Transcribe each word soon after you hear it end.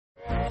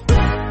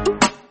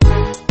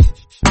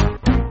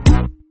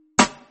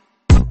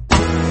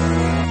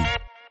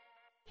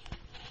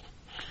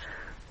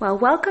Well,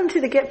 welcome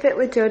to the Get Fit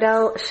with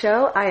Jodell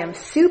show. I am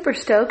super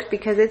stoked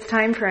because it's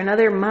time for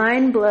another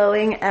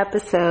mind-blowing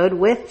episode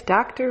with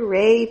Dr.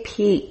 Ray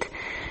Peat.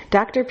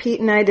 Dr. Peat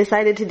and I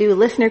decided to do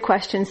listener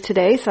questions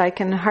today, so I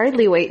can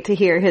hardly wait to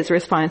hear his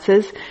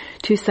responses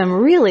to some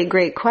really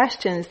great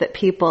questions that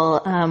people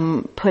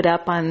put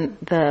up on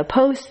the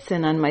posts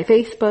and on my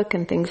Facebook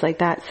and things like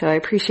that. So I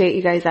appreciate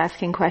you guys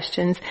asking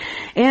questions.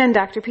 And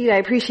Dr. Peat, I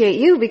appreciate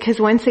you because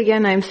once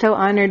again, I'm so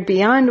honored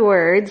beyond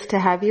words to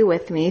have you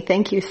with me.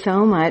 Thank you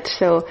so much.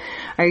 So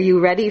are you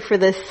ready for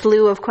this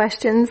slew of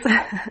questions?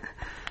 Yep,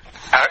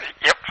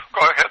 go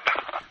ahead.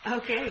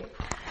 Okay.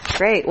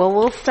 Great. Well,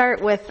 we'll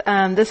start with,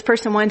 this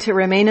person wanted to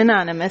remain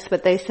anonymous,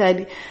 but they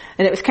said,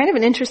 and it was kind of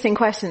an interesting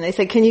question. They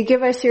said, can you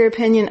give us your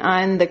opinion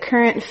on the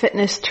current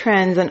fitness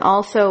trends and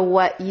also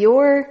what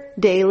your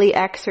daily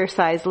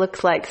exercise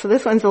looks like? So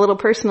this one's a little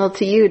personal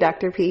to you,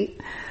 Dr.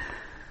 Peat.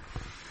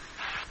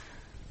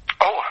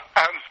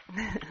 I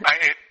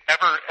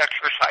never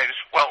exercise.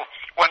 Well,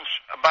 once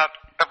about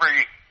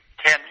every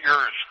 10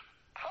 years,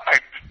 I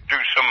do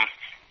some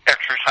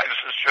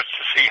exercises just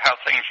to see how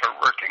things are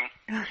working.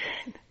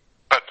 Okay.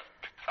 But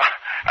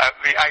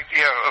the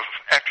idea of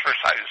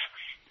exercise,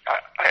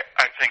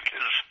 I think,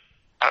 is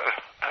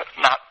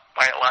not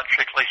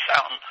biologically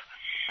sound.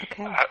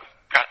 Okay.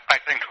 I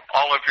think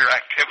all of your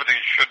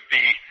activities should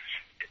be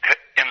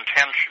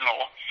intentional,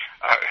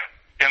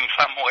 in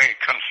some way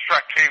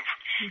constructive,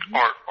 mm-hmm.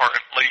 or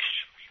at least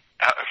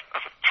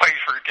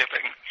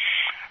pleasure-giving.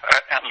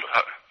 And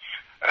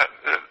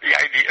the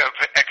idea of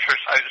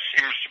exercise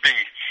seems to be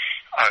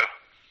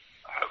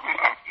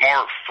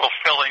more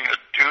fulfilling a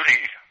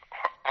duty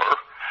or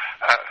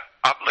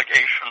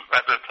obligation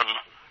rather than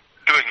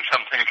doing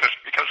something just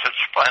because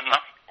it's fun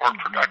or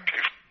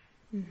productive.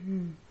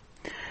 Mm-hmm.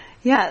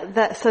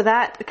 Yeah, so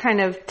that kind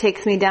of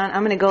takes me down.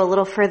 I'm going to go a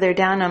little further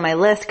down on my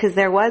list because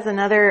there was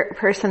another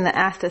person that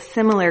asked a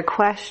similar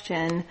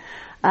question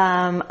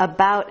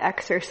about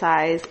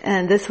exercise,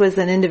 and this was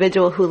an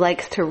individual who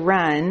likes to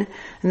run.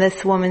 And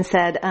this woman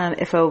said,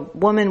 if a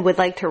woman would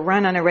like to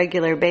run on a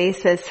regular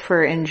basis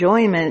for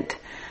enjoyment,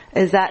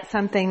 is that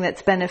something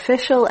that's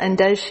beneficial, and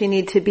does she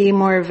need to be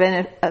more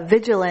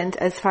vigilant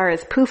as far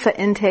as PUFA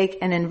intake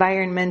and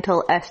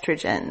environmental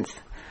estrogens?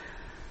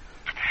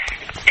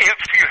 If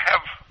you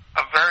have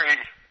a very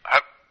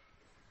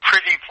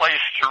pretty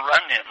place to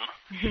run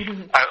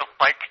in,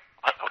 like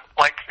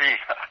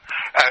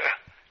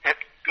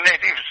the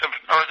natives of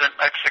northern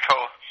Mexico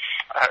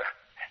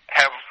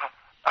have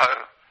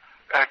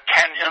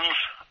canyons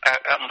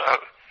and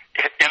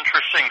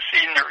interesting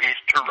scenery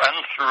to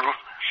run through,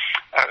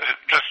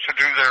 just to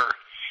do their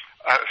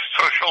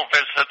social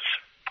visits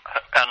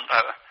and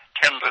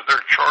tend to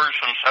their chores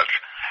and such.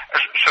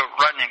 So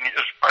running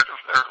is part of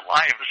their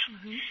lives,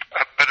 mm-hmm.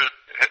 But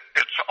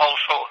it's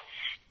also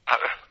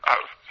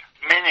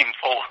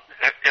meaningful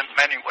in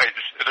many ways.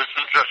 It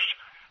isn't just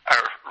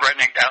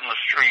running down the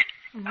street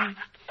mm-hmm.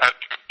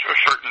 To a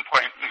certain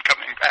point and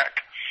coming back.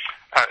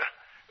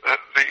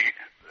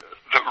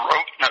 The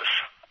roteness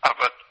of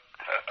it,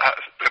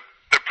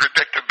 the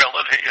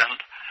predictability and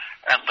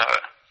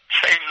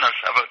sameness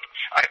of it,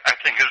 I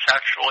think is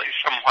actually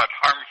somewhat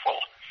harmful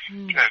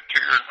to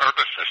your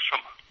nervous system.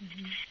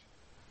 Mm-hmm.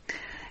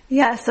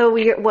 Yeah, so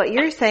what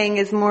you're saying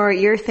is more,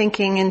 you're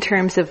thinking in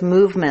terms of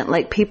movement,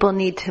 like people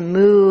need to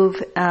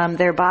move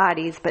their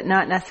bodies, but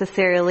not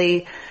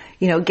necessarily,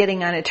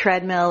 getting on a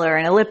treadmill or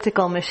an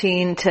elliptical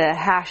machine to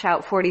hash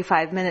out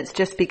 45 minutes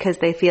just because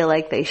they feel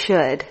like they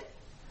should.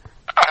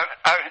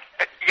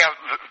 Yeah,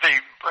 the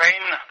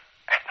brain,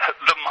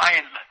 the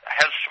mind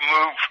has to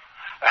move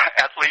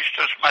at least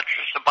as much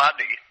as the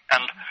body.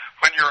 And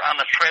when you're on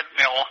a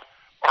treadmill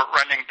or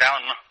running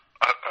down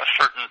a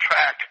certain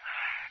track,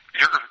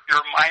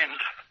 your mind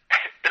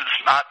is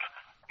not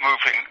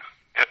moving.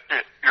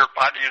 Your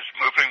body is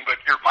moving, but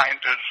your mind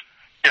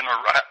is in a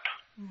rut.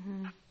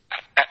 Mm-hmm.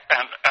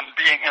 And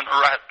being in a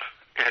rut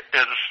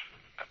is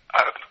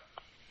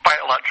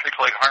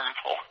biologically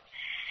harmful.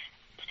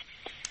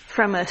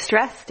 From a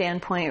stress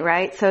standpoint,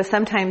 right? So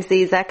sometimes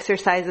these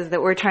exercises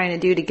that we're trying to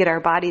do to get our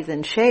bodies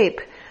in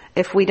shape,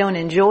 if we don't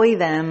enjoy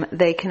them,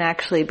 they can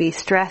actually be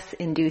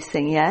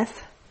stress-inducing, yes?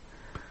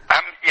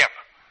 Yeah.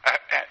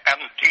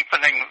 And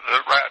deepening the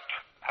rut,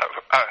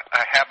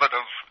 a habit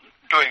of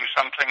doing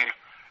something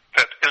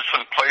that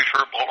isn't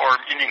pleasurable or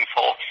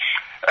meaningful,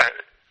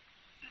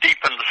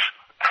 deepens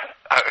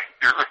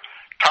your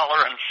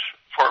tolerance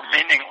for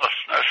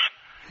meaninglessness,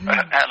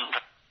 and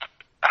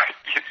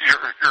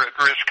you're at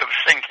risk of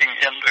sinking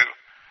into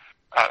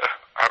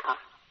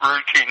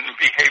routine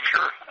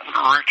behavior and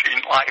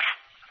routine life.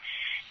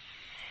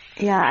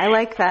 Yeah, I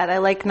like that. I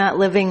like not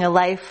living a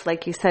life,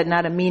 like you said,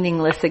 not a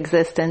meaningless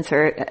existence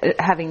or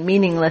having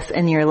meaningless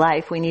in your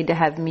life. We need to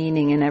have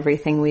meaning in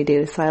everything we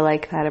do. So I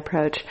like that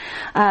approach.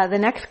 The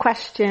next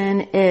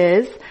question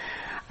is,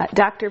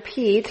 Dr.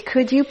 Peat,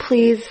 could you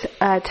please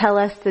tell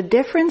us the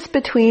difference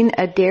between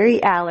a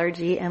dairy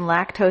allergy and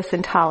lactose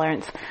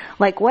intolerance?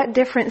 Like, what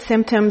different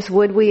symptoms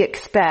would we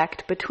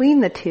expect between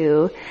the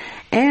two?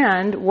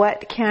 And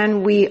what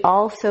can we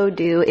also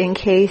do in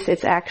case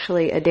it's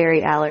actually a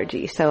dairy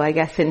allergy? So I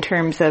guess in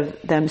terms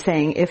of them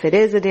saying if it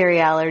is a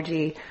dairy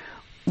allergy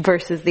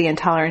versus the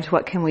intolerance,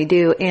 what can we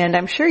do? And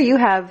I'm sure you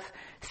have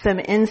some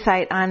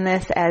insight on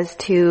this as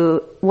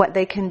to what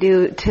they can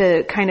do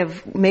to kind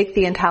of make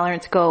the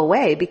intolerance go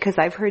away, because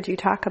I've heard you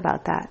talk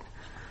about that.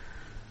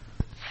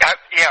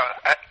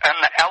 An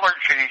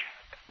allergy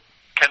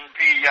can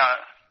be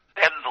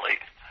deadly.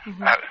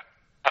 Mm-hmm.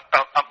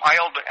 A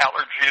mild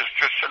allergy is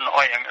just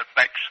annoying. It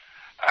makes,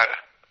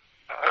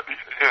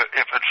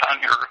 if it's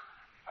on your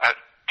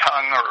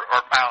tongue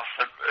or mouth,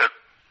 it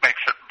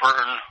makes it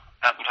burn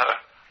and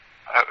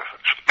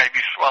maybe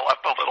swell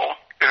up a little.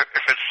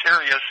 If it's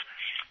serious,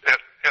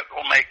 it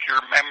will make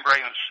your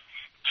membranes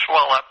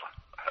swell up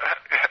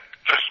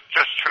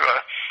just to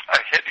a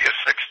hideous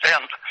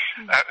extent,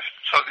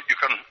 so that you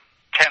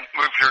can't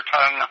move your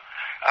tongue,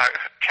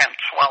 can't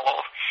swallow,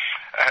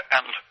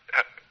 and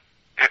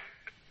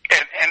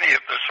in any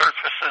of the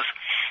surfaces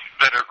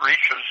that it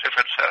reaches, if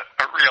it's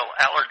a real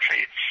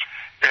allergy,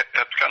 it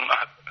can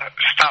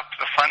stop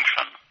the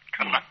function,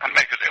 can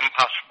make it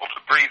impossible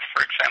to breathe,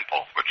 for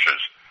example, which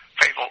is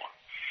fatal.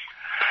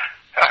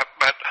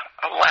 But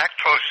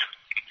lactose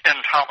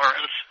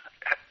intolerance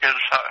is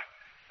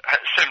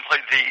simply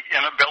the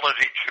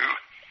inability to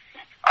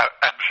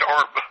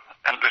absorb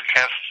and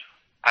digest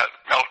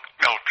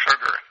milk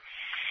sugar.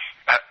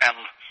 And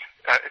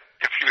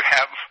if you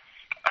have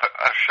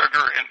a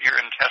sugar in your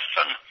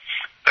intestine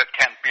that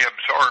can't be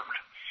absorbed,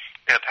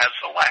 it has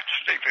a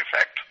laxative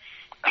effect,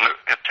 and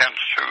it tends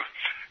to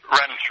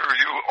run through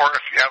you. Or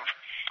if you have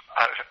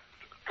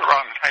the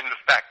wrong kind of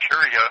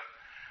bacteria,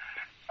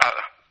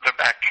 the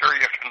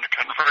bacteria can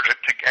convert it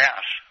to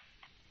gas.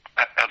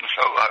 And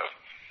so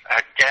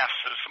gas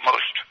is the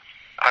most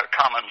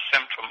common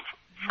symptom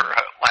for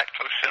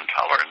lactose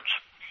intolerance.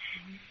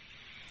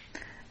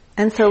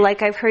 And so,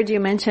 like I've heard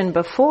you mention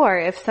before,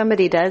 if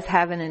somebody does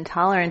have an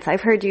intolerance,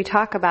 I've heard you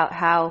talk about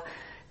how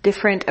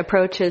different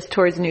approaches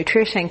towards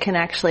nutrition can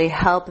actually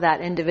help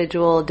that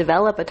individual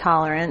develop a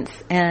tolerance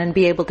and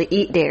be able to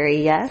eat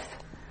dairy, yes?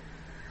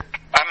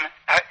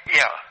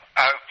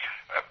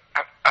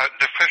 A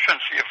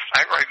deficiency of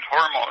thyroid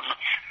hormone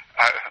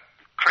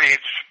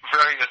creates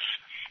various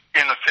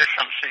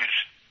inefficiencies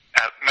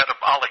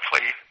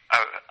metabolically.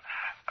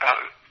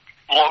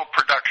 Low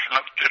production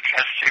of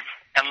digestive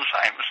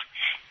enzymes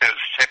is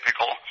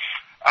typical.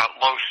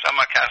 Low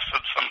stomach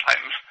acid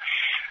sometimes,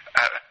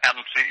 and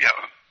the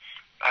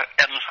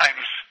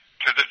enzymes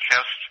to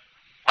digest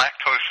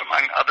lactose,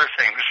 among other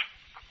things,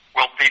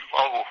 will be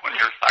low when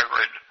your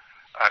thyroid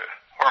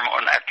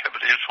hormone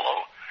activity is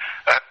low.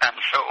 And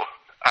so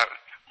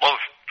low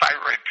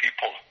thyroid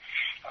people,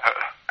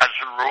 as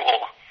a rule,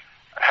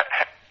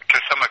 to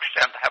some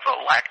extent have a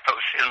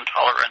lactose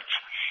intolerance,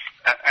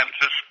 and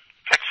just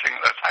fixing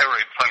the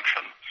thyroid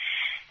function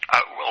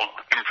will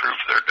improve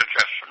their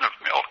digestion of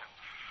milk.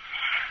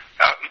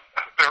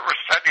 There were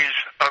studies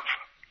of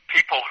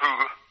people who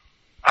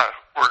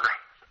were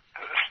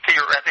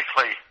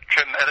theoretically,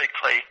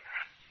 genetically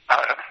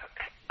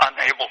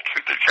unable to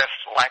digest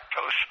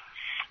lactose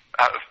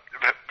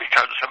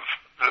because of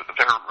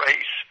their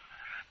race,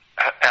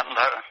 and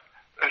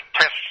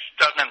tests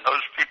done in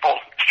those people,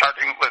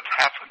 starting with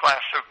half a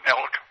glass of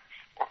milk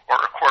or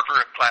a quarter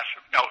of a glass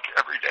of milk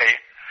every day.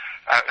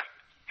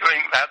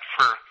 Doing that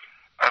for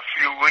a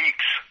few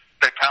weeks,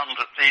 they found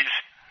that these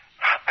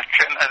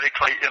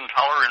genetically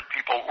intolerant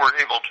people were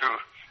able to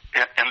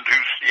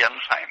induce the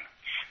enzyme.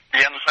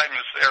 The enzyme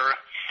is there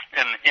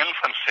in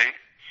infancy,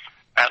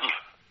 and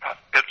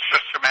it's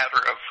just a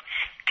matter of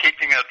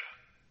keeping it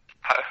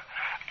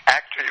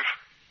active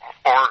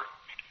or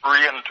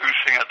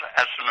reinducing it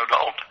as an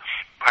adult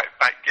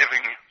by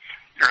giving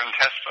your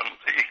intestine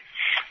the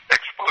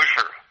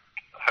exposure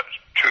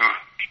to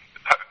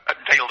a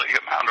daily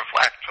amount of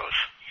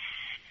lactose.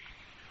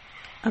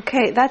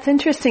 Okay, that's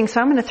interesting. So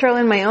I'm going to throw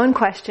in my own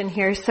question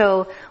here.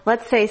 So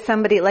let's say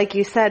somebody, like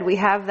you said, we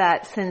have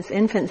that since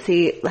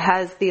infancy,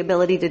 has the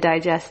ability to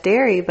digest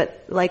dairy,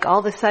 but like all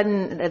of a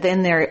sudden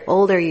in their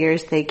older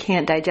years they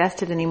can't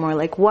digest it anymore.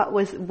 Like what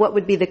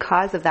would be the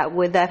cause of that?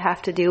 Would that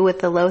have to do with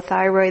the low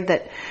thyroid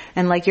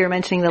and like you were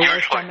mentioning, the low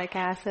stomach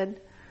acid?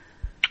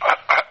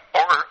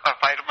 Or a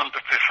vitamin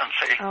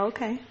deficiency. Oh,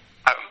 okay.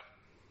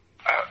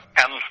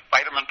 And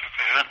vitamin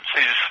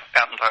deficiencies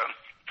and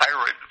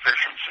thyroid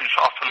deficiencies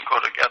often go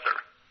together.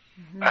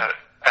 Mm-hmm.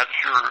 As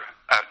your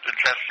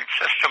digestive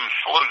system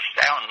slows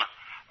down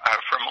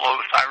from low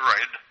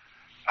thyroid,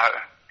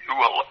 you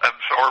will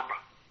absorb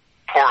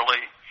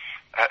poorly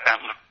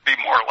and be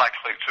more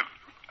likely to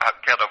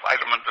get a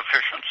vitamin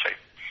deficiency.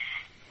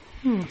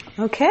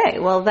 Okay,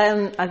 well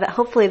then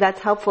hopefully that's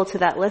helpful to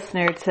that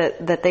listener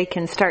that they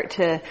can start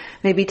to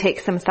maybe take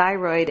some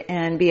thyroid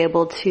and be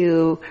able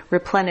to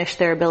replenish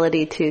their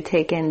ability to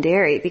take in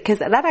dairy, because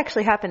that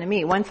actually happened to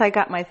me. Once I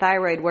got my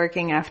thyroid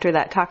working after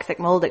that toxic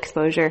mold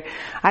exposure,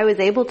 I was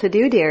able to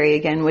do dairy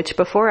again, which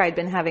before I'd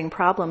been having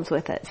problems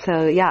with it.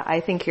 So yeah, I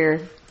think you're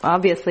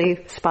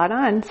obviously spot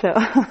on. So,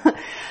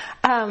 okay.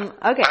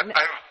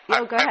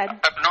 Go ahead.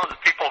 I've known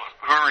people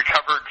who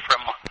recovered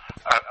from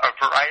a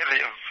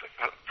variety of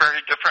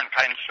very different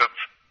kinds of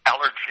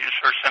allergies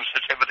or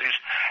sensitivities.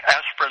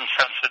 Aspirin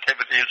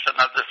sensitivity is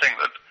another thing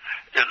that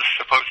is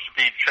supposed to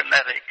be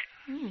genetic.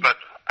 But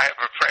I have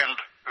a friend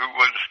who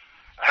was,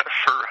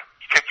 for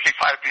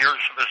 55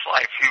 years of his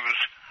life, he was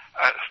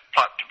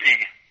thought to be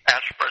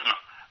aspirin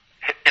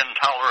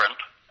intolerant,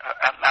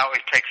 and now he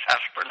takes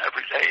aspirin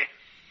every day.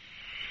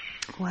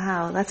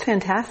 Wow, that's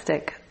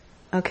fantastic.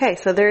 Okay,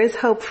 so there is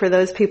hope for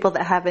those people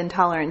that have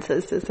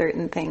intolerances to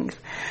certain things.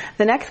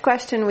 The next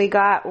question we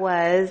got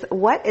was,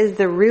 what is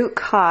the root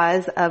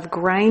cause of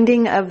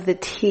grinding of the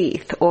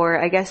teeth?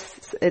 Or I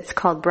guess it's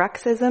called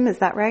bruxism, is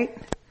that right?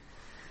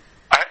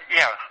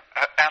 Yeah,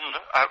 and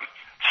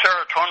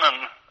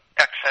serotonin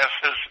excess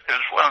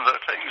is one of the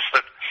things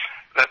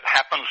that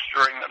happens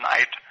during the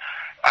night.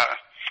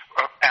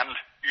 And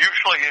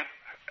usually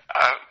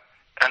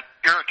an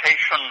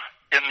irritation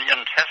in the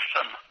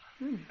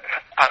intestine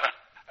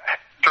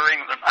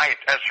during the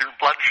night. As your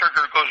blood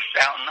sugar goes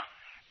down,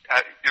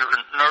 your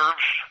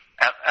nerves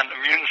and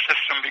immune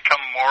system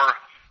become more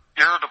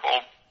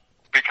irritable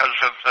because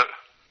of the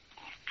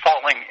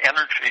falling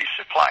energy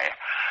supply.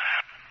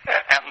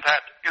 And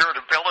that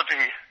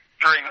irritability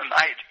during the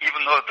night,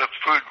 even though the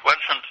food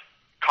wasn't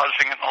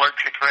causing an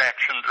allergic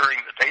reaction during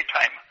the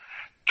daytime,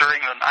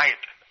 during the night,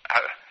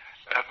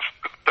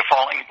 the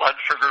falling blood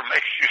sugar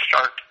makes you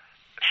start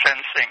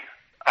sensing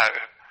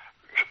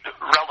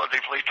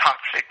relatively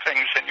toxic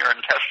things in your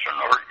intestine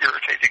or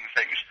irritating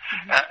things,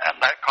 and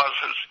that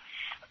causes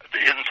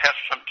the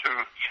intestine to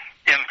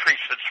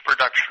increase its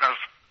production of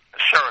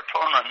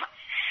serotonin,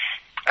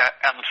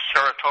 and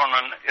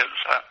serotonin is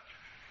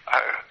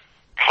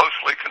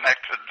closely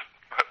connected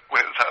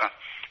with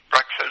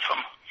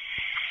bruxism.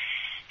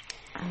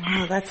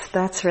 Oh,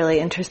 that's really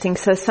interesting.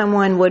 So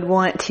someone would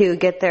want to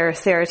get their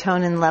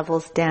serotonin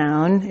levels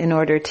down in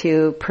order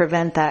to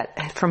prevent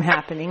that from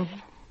happening.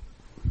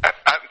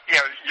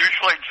 Yeah,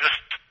 usually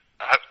just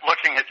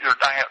looking at your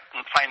diet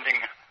and finding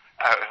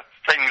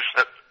things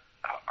that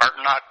are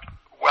not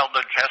well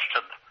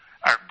digested.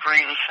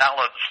 Green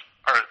salads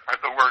are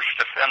the worst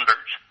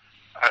offenders.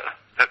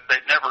 That they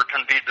never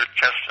can be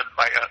digested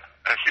by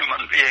a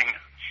human being,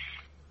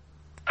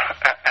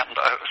 and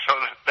so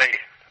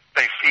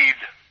they feed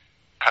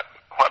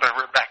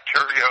whatever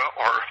bacteria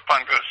or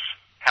fungus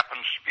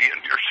happens to be in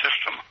your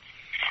system,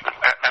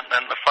 and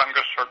then the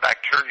fungus or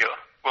bacteria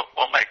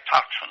will make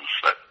toxins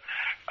that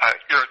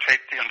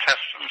irritate the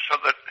intestine so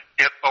that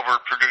it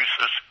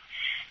overproduces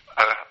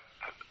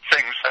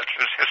things such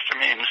as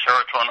histamine,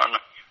 serotonin,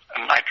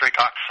 and nitric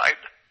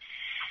oxide.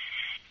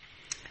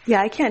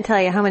 Yeah, I can't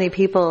tell you how many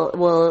people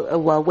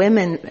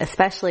women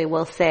especially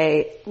will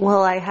say,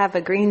 well, I have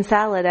a green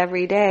salad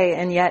every day,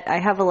 and yet I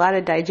have a lot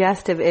of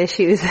digestive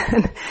issues.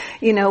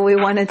 We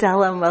want to tell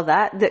them, well,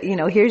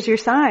 here's your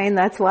sign.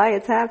 That's why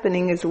it's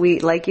happening, is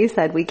like you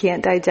said, we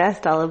can't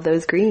digest all of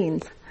those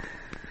greens.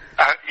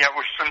 Yeah,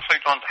 we simply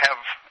don't have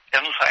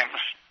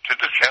enzymes to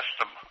digest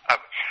them.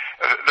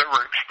 There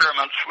were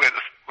experiments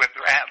with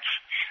rats,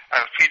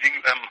 feeding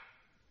them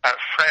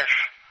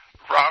fresh,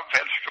 raw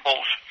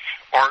vegetables,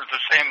 or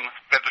the same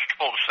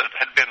vegetables that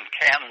had been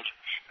canned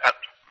at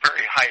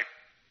very high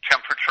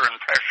temperature and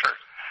pressure.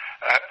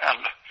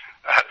 And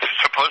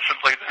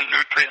supposedly the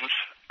nutrients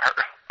are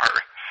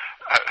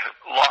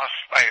lost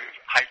by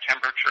high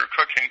temperature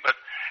cooking, but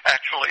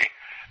actually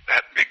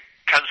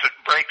because it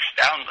breaks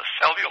down the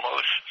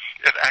cellulose,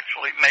 it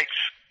actually makes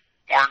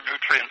more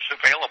nutrients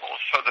available.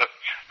 So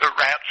the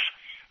rats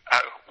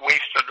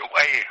wasted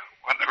away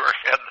when they were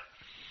fed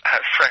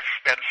fresh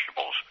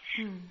vegetables,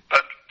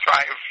 but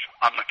thrived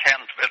on the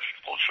canned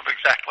vegetables of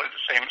exactly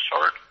the same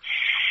sort.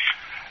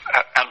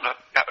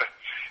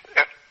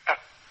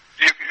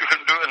 You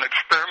can do an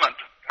experiment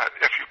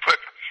if you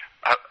put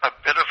a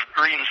bit of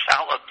green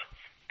salad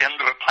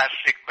into a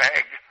plastic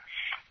bag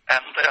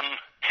and then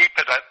keep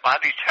it at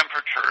body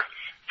temperature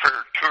for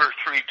 2 or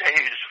 3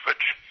 days,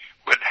 which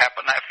would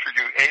happen after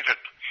you ate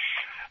it.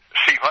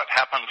 See what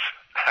happens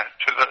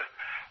to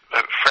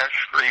the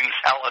fresh green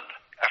salad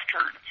after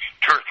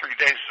 2 or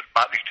 3 days at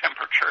body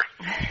temperature.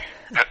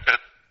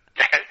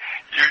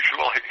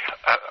 Usually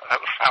a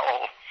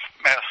foul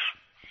mess.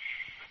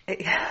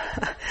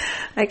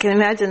 I can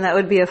imagine that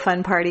would be a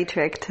fun party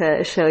trick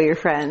to show your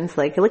friends.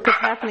 Like, look what's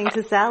happening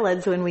to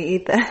salads when we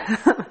eat them.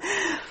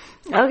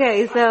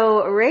 Okay,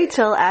 so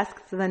Rachel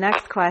asks the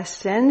next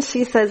question.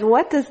 She says,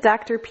 what does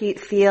Dr. Peat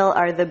feel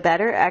are the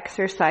better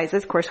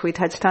exercises, of course we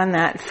touched on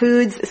that,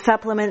 foods,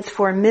 supplements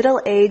for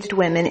middle-aged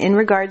women in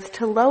regards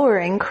to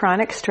lowering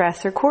chronic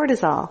stress or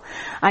cortisol?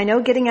 I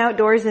know getting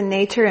outdoors in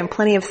nature and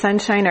plenty of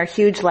sunshine are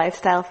huge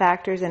lifestyle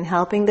factors in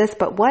helping this,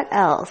 but what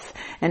else?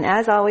 And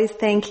as always,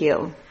 thank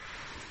you.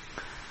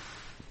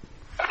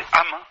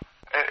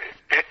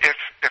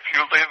 If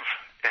you live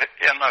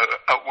in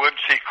a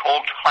woodsy,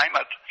 cold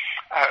climate,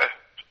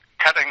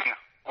 cutting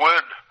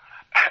wood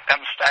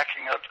and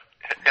stacking it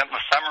in the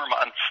summer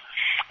months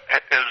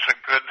is a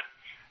good,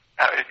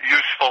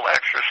 useful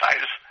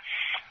exercise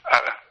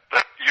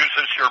that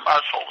uses your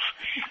muscles.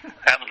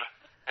 And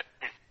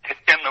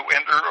in the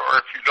winter, or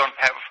if you don't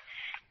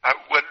have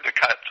wood to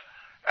cut,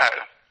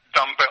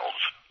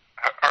 dumbbells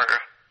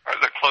are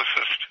the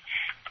closest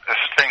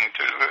thing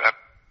to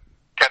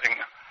getting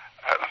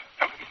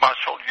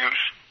muscle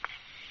use.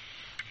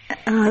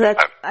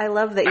 I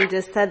love that you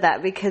just said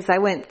that, because I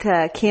went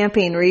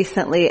camping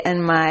recently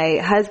and my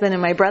husband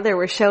and my brother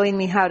were showing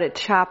me how to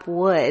chop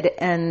wood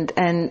and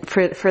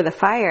for the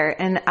fire,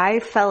 and I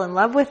fell in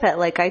love with it.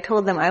 Like, I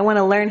told them I want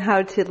to learn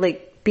how to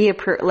be a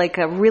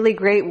really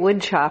great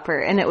wood chopper,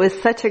 and it was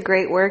such a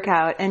great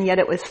workout, and yet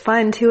it was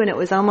fun too, and it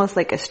was almost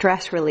like a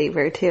stress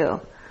reliever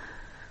too.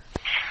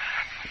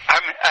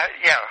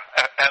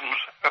 And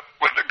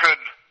with a good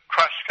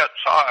crosscut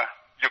saw,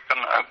 you can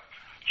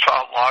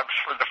saw logs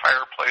for the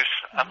fireplace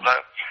and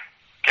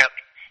get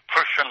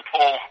push and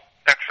pull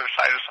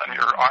exercise on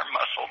your arm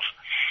muscles,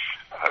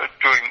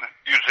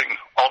 using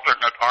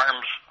alternate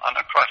arms on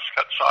a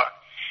crosscut saw.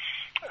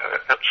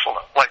 It's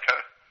like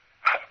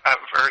a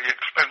very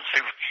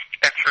expensive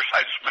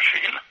exercise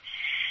machine.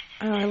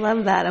 Oh, I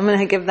love that. I'm going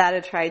to give that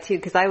a try too,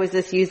 because I was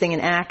just using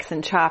an axe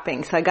and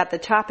chopping. So I got the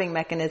chopping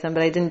mechanism,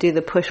 but I didn't do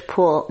the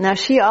push-pull. Now,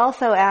 she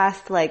also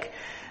asked,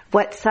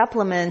 what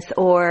supplements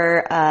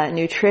or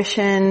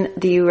nutrition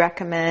do you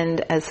recommend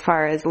as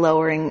far as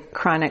lowering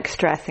chronic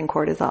stress and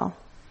cortisol?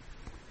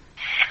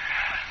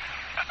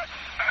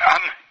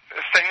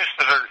 Things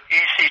that are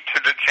easy to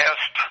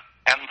digest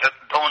and that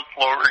don't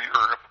lower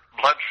your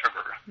blood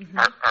sugar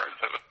are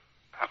the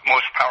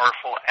most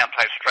powerful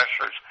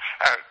anti-stressors.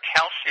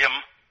 Calcium,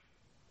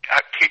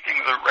 keeping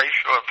the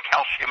ratio of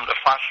calcium to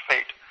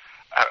phosphate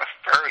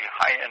very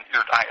high in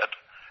your diet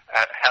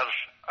has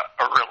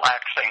a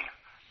relaxing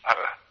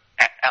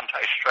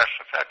anti-stress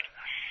effect.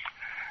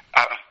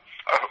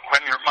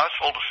 When your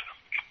muscles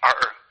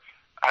are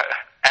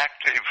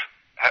active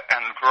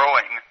and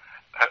growing,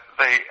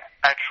 they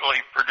actually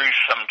produce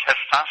some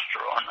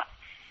testosterone.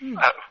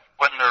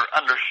 When they're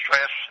under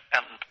stress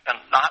and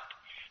not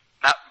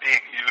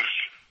being used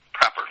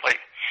properly,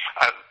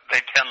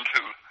 they tend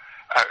to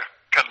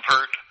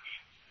convert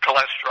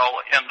cholesterol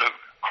into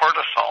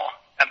cortisol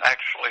and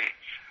actually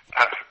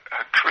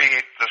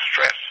create the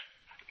stress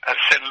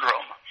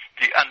syndrome.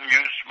 The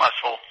unused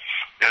muscle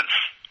is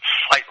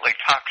slightly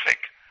toxic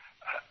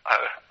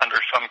under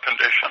some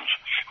conditions,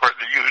 where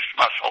the used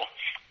muscle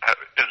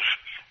is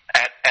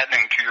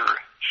adding to your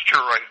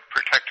steroid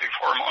protective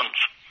hormones.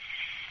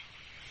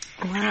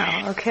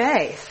 Wow.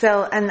 Okay.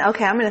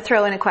 I'm going to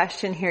throw in a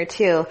question here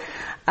too.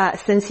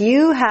 Since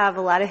you have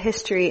a lot of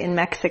history in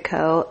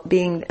Mexico,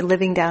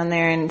 living down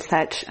there and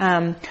such,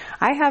 I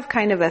have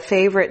kind of a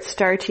favorite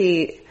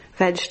starchy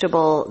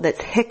vegetable that's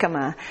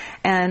jicama,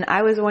 and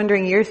I was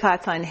wondering your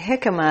thoughts on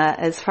jicama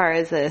as far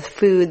as a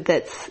food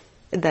that's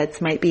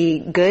might be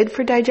good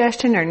for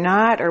digestion or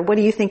not, or what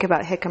do you think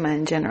about jicama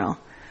in general?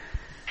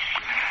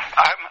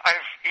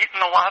 I've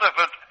eaten a lot of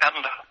it,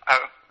 and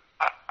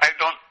I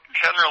don't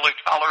generally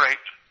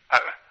tolerate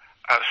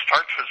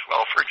starches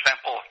well. For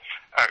example,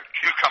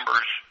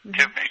 cucumbers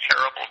give me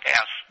terrible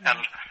gas, and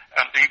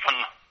even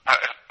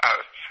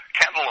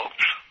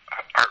cantaloupes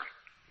are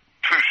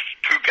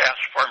too gas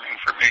forming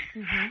for me.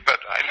 But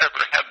I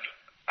never had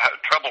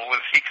trouble with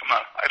jicama.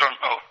 I don't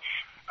know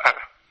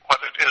what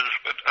it is,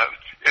 but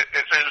it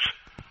is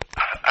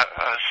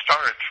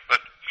starch, but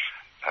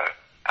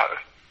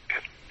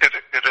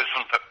it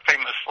isn't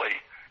famously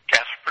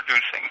gas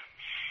producing.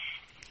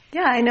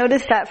 Yeah, I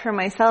noticed that for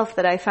myself,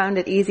 that I found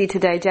it easy to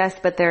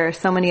digest, but there are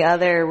so many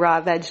other raw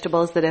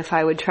vegetables that if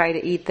I would try to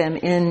eat them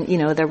in,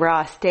 the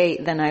raw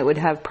state, then I would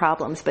have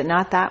problems, but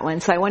not that one.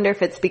 So I wonder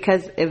if it's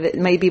because it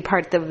may be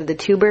part of the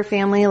tuber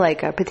family,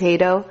 like a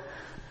potato.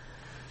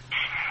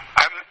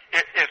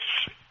 It's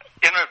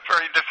in a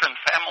very different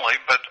family,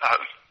 but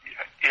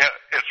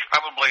it's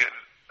probably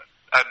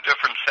a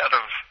different set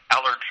of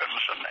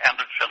allergens and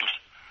antigens.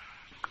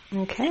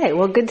 Okay,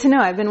 well, good to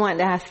know. I've been wanting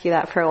to ask you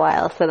that for a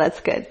while, so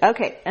that's good.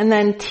 Okay, and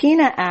then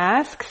Tina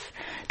asks,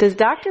 does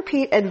Dr.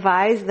 Peat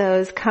advise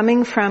those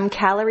coming from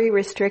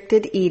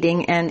calorie-restricted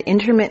eating and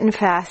intermittent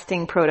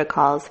fasting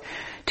protocols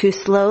to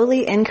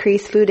slowly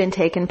increase food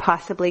intake and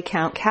possibly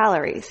count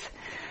calories?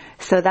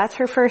 So that's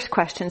her first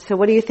question. So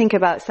what do you think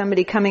about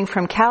somebody coming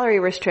from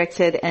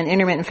calorie-restricted and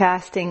intermittent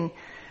fasting,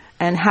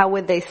 and how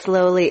would they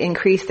slowly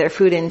increase their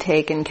food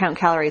intake and count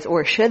calories,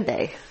 or should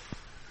they?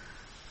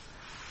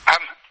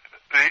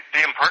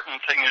 The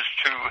important thing is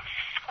to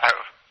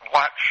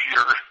watch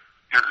your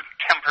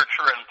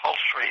temperature and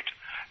pulse rate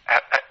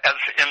as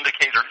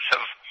indicators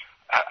of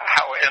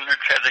how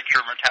energetic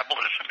your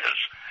metabolism is.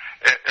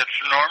 It's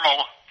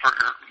normal for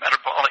your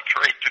metabolic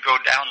rate to go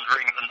down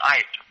during the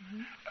night,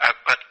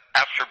 but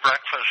after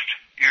breakfast,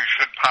 you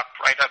should pop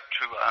right up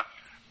to a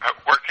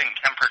working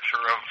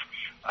temperature of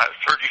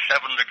 37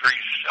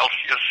 degrees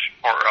Celsius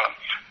or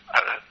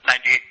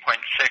 98.6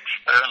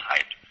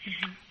 Fahrenheit,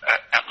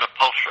 and the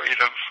pulse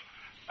rate of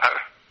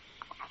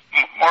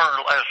more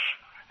or less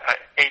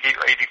 80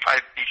 or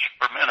 85 beats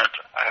per minute,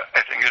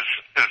 I think is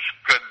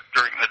good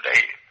during the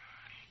day.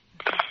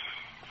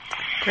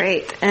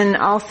 Great. And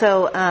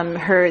also,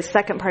 her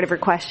second part of her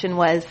question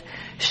was,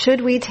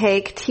 should we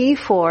take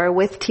T4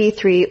 with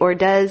T3, or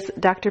does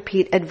Dr.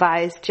 Peat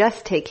advise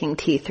just taking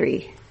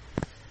T3?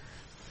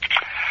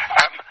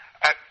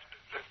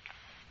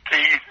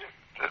 The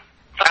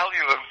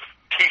value of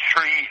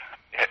T3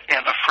 in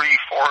a free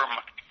form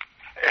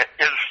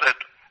is that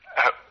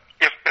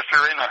if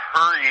you're in a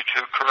hurry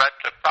to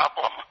correct a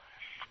problem,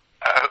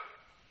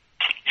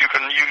 you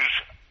can use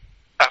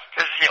a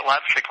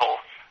physiological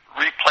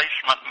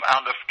replacement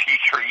amount of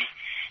T3,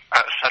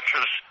 such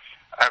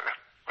as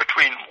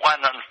between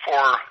 1 and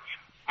 4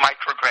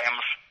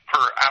 micrograms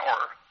per hour.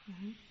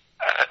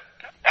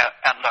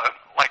 And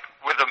like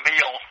with a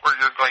meal where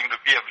you're going to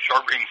be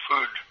absorbing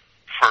food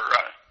for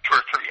 2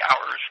 or 3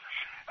 hours,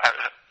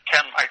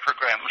 10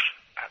 micrograms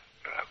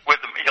with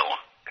a meal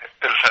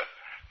is a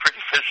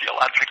pretty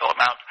physiological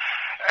amount.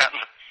 And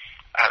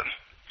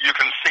you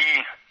can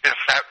see if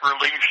that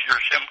relieves your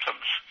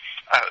symptoms.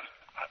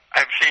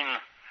 I've seen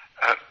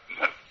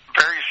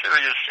very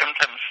serious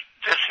symptoms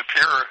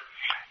disappear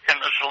in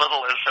as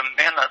little as a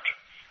minute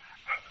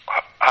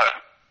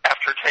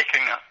after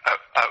taking a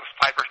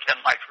 5 or 10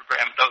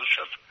 microgram dose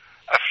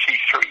of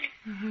T3.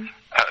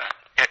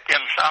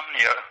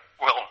 Insomnia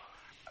will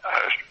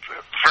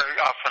very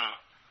often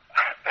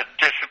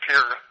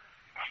disappear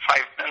 5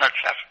 minutes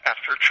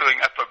after chewing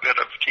up a bit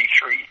of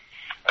T3.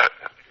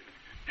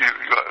 You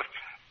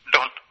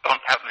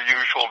don't have the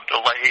usual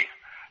delay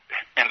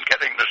in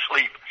getting to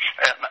sleep,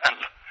 and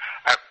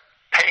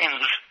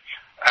pains,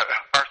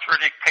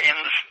 arthritic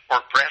pains or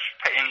breast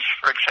pains,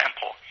 for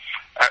example,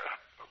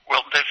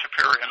 will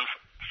disappear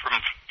from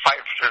 5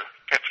 to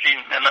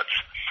 15 minutes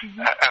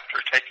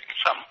after taking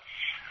some.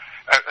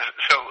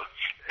 So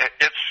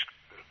it's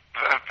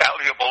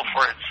valuable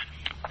for its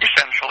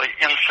essentially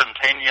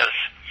instantaneous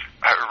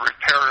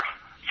repair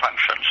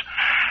functions,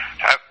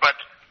 but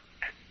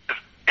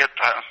it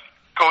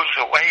goes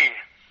away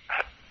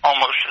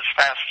almost as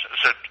fast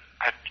as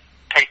it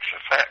takes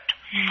effect.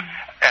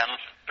 And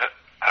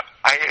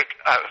I,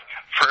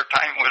 for a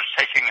time, was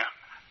taking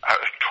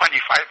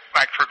 25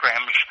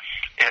 micrograms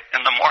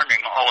in the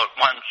morning all at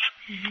once.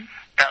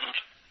 And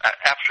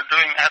after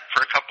doing that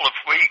for a couple of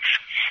weeks,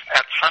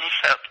 at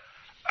sunset,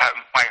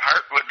 my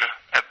heart would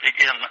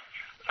begin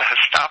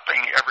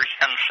stopping every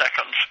 10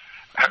 seconds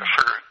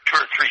for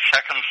 2 or 3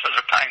 seconds at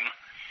a time.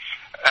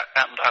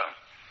 And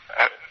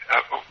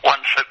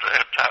once it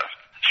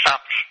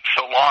stopped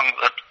so long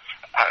that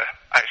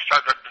I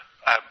started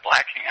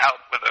blacking out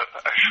with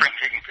a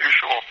shrinking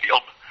visual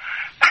field,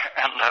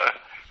 and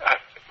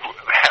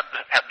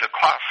had to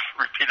cough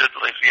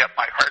repeatedly to get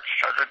my heart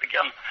started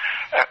again.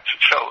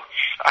 So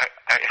I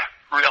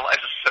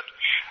realized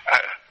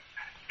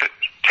that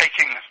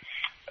taking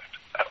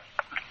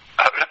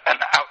an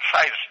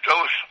outsized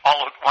dose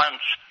all at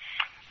once,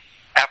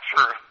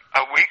 after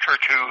a week or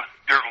two,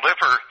 your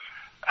liver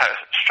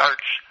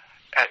starts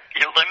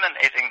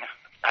eliminating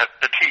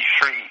the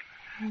T3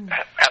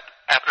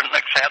 at an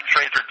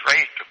exaggerated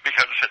rate,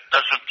 because it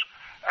doesn't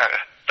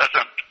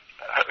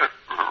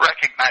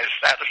recognize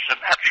that as a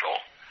natural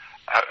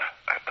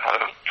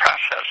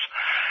process.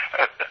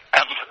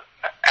 And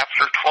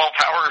after 12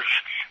 hours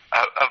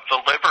of the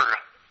liver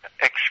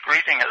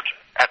excreting it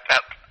at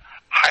that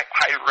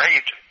high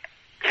rate,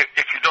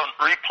 if you don't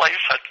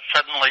replace it,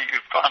 suddenly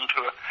you've gone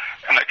to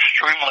an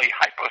extremely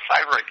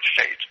hypothyroid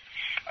state,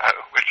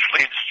 which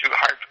leads to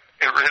heart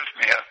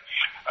arrhythmia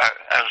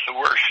as the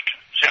worst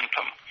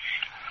symptom.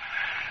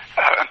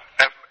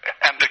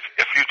 And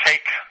if you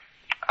take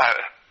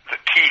the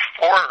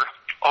T4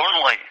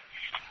 only,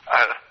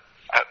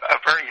 a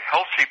very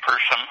healthy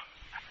person,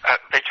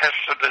 they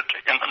tested it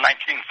in the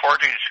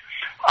 1940s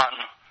on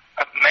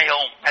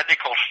male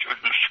medical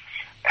students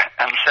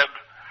and said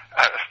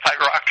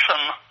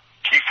thyroxine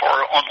T4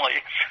 only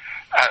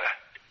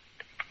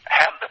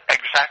had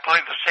exactly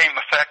the same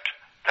effect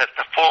that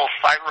the full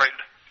thyroid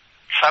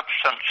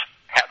substance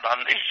had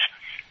on these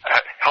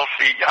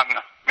healthy young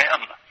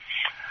men.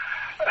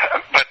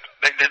 But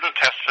they didn't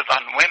test it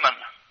on women,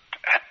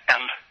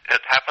 and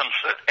it happens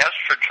that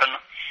estrogen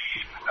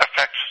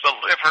affects the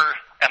liver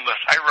and the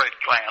thyroid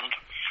gland,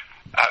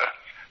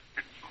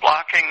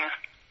 blocking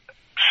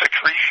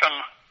secretion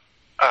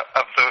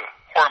of the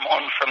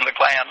hormone from the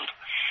gland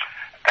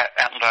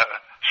and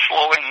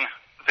slowing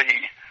the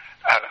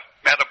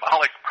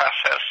metabolic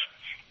process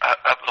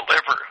of the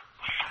liver.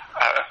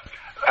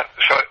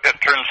 So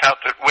it turns out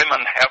that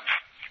women have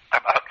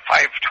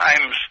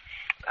times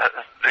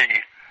the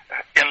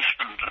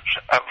incidence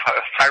of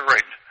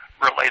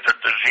thyroid-related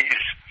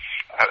disease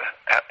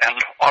and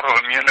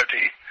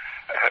autoimmunity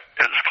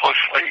is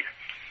closely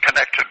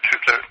connected to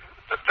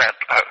that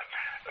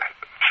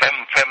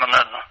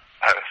feminine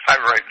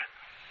thyroid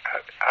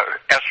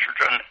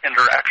estrogen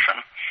interaction.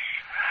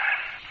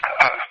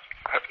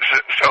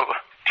 So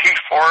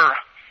T4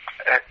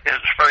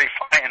 is very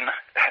fine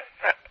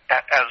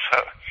as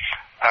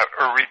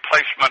a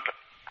replacement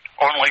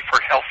only for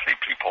healthy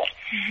people.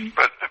 Mm-hmm.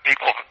 But the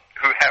people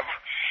who have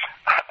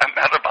a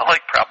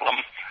metabolic problem,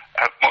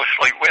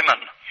 mostly women,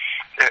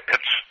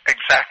 it's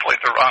exactly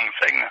the wrong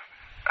thing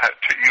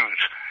to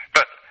use.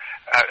 But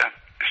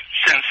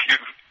since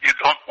you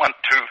don't want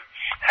to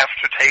have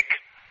to take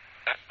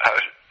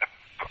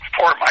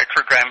 4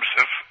 micrograms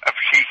of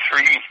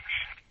T3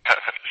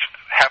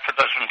 half a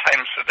dozen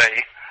times a day,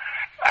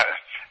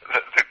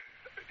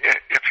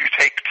 if you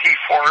take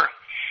T4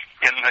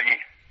 in the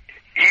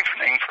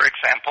evening, for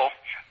example,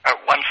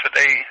 once a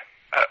day,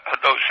 a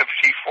dose of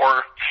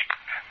T4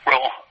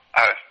 will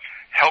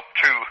help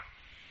to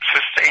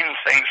sustain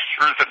things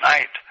through the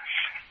night,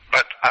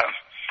 but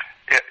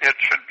it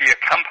should be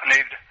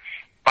accompanied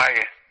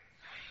by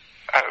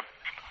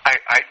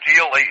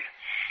ideally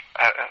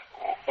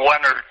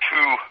 1 or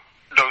 2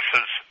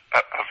 doses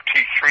of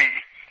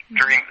T3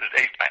 during the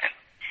daytime.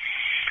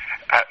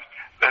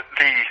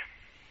 The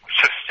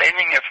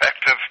sustaining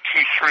effect of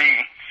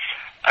T3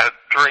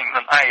 during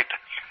the night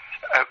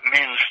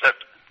means that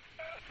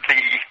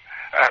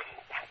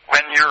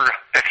when you're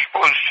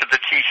exposed to the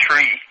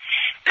T3,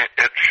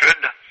 it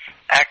should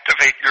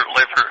activate your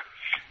liver,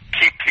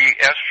 keep the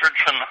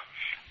estrogen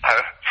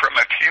from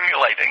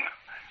accumulating.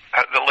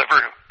 The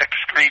liver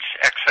excretes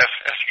excess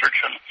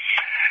estrogen,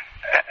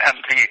 and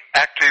the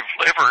active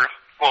liver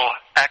will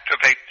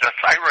activate the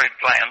thyroid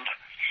gland,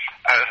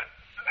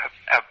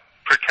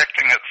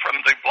 protecting it from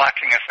the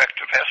blocking effect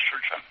of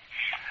estrogen.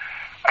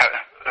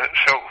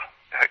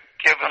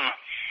 Given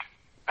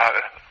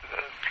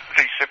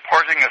the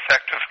supporting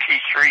effect of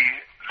T3,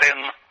 then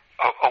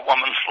a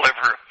woman's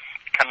liver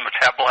can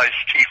metabolize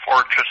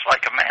T4 just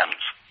like a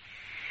man's.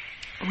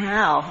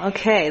 Wow.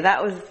 Okay.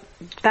 That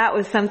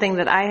was something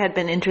that I had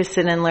been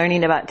interested in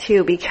learning about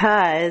too,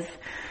 because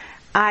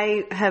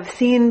I have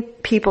seen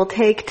people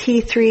take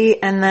T3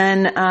 and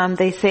then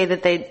they say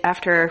that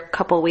after a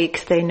couple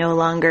weeks they no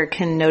longer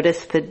can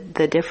notice the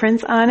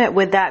difference on it.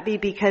 Would that be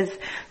because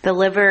the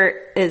liver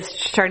is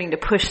starting to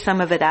push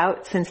some of it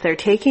out since they're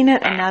taking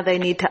it and now they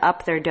need to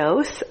up their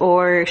dose,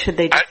 or should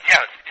they just...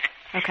 Yeah.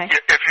 Okay.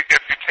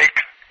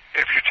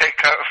 If you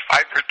take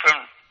 5 or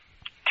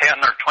 10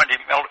 or 20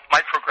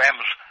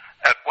 micrograms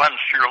at once,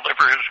 your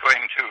liver is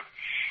going to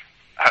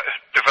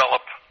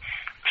develop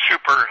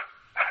super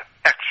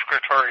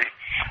excretory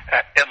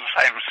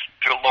enzymes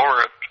to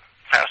lower it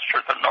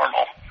faster than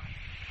normal.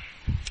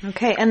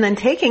 Okay, and then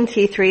taking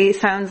T3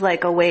 sounds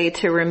like a way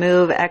to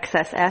remove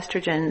excess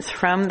estrogens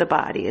from the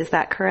body. Is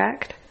that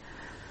correct?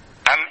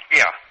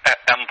 Yeah,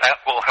 and that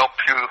will help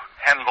you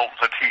handle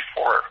the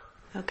T4.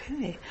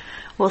 Okay.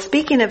 Well,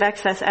 speaking of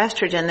excess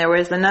estrogen, there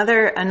was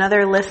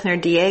another listener,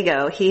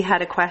 Diego. He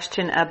had a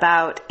question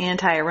about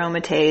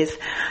anti-aromatase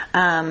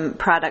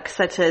products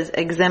such as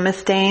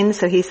exemestane.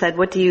 So he said,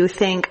 what do you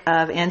think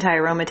of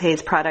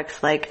anti-aromatase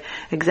products like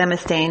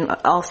exemestane,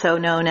 also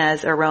known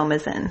as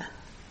aromazine?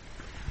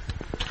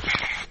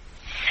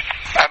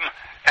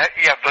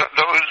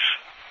 Those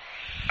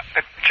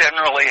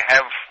generally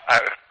have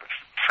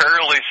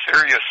fairly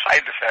serious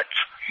side effects.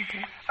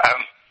 Okay.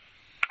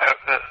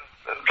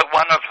 The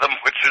one of them,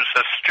 which is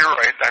a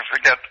steroid, I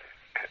forget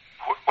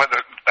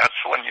whether that's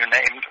the one you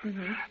named.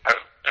 Mm-hmm.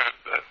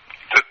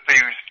 The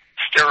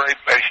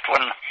steroid-based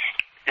one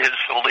is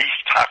the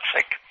least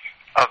toxic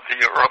of the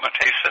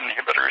aromatase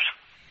inhibitors.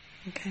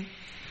 Okay.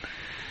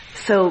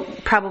 So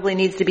probably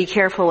needs to be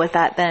careful with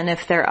that then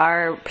if there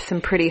are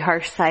some pretty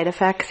harsh side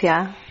effects,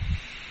 yeah?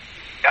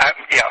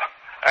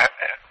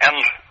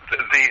 And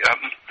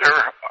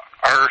there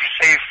are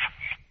safe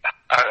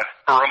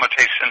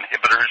aromatase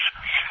inhibitors,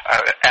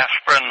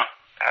 aspirin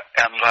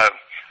and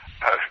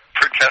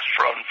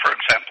progesterone, for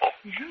example,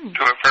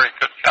 do a very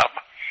good job.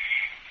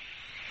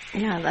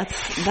 Yeah,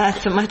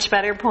 that's a much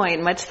better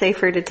point. Much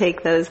safer to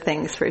take those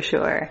things for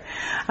sure.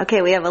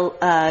 Okay, we have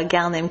a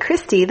gal named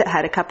Christy that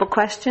had a couple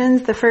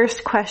questions. The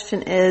first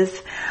question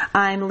is,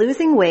 I'm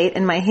losing weight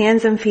and my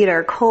hands and feet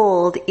are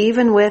cold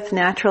even with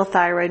natural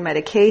thyroid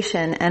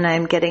medication, and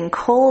I'm getting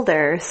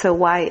colder, so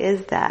why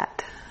is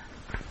that?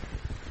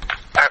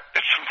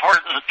 It's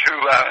important to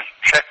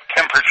check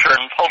temperature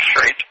and pulse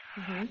rate,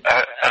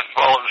 as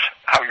well as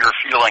how you're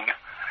feeling.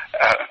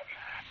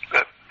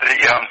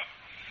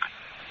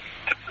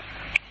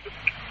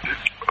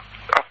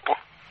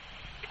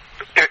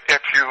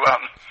 If you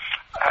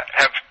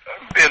have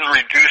been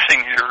reducing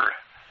your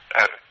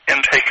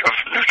intake of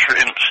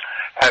nutrients,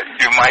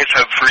 you might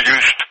have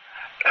reduced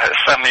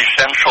some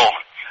essential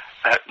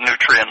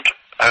nutrient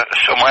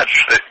so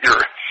much that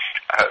you're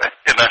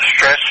in a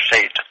stress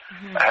state,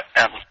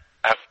 and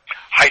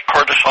high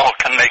cortisol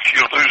can make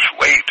you lose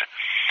weight.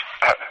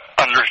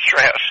 under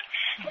stress,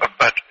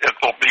 but it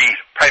will be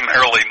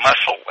primarily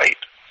muscle weight.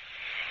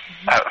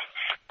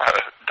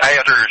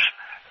 Dieters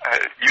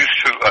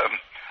used to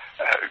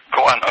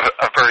go on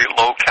a very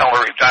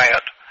low-calorie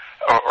diet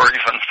or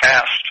even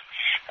fast,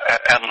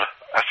 and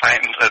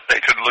find that they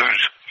could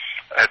lose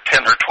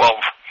 10 or 12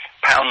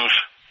 pounds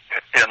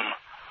in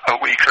a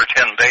week or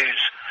 10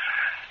 days.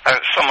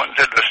 Someone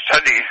did a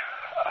study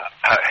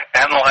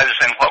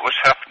analyzing what was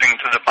happening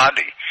to the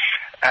body,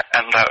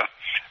 and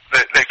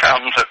they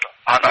found that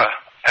on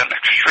an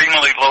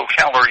extremely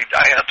low-calorie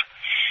diet,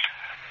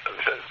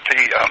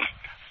 the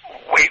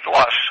weight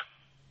loss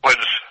was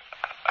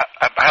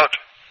about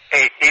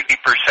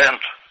 80%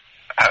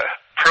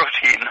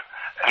 protein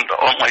and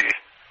only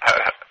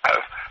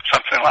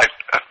something like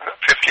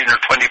 15 or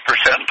 20%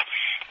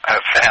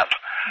 fat.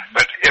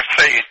 But if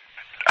they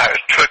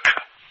took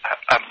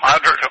a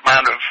moderate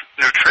amount of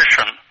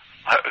nutrition,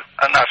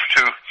 enough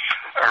to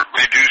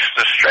reduce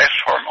the stress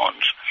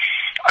hormones,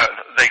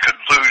 they could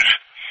lose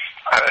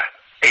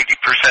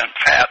 80%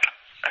 fat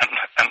and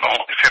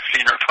only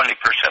 15 or 20%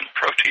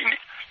 protein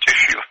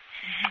tissue.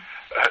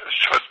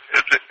 So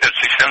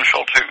it's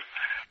essential to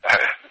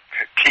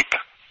keep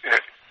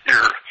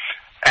your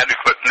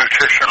adequate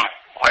nutrition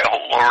while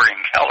lowering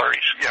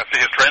calories. Yeah, the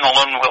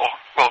adrenaline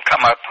will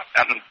come up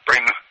and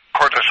bring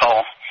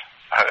cortisol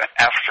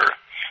after,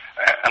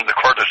 and the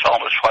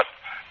cortisol is what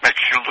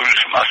makes you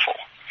lose muscle.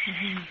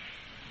 Mm-hmm.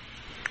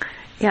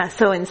 Yeah,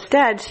 so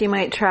instead she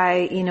might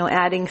try,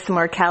 adding some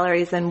more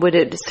calories, and would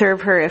it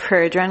serve her if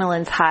her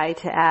adrenaline's high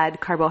to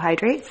add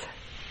carbohydrates?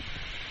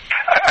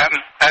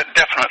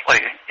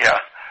 Definitely, yeah.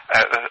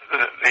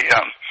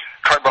 The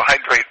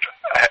carbohydrate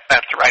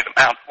at the right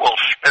amount will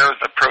spare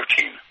the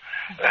protein.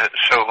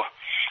 So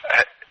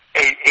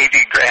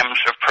 80 grams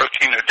of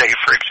protein a day,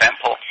 for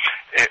example,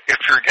 if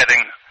you're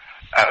getting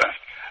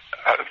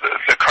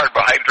the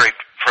carbohydrate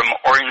from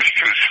orange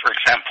juice, for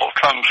example,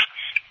 comes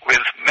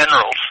with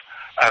minerals.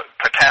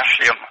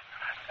 Potassium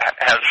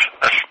has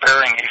a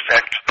sparing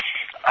effect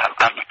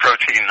on the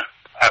protein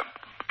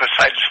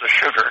besides the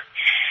sugar.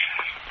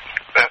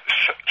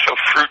 So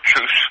fruit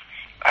juice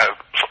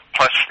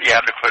plus the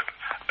adequate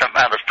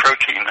amount of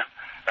protein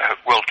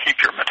will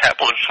keep your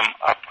metabolism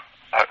up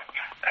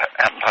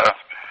and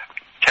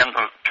tend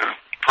to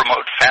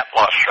promote fat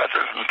loss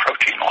rather than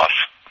protein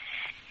loss.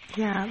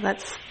 Yeah,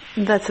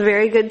 that's a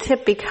very good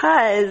tip,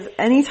 because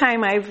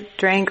anytime I've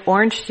drank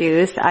orange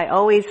juice, I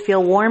always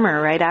feel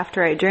warmer right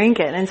after I drink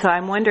it. And so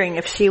I'm wondering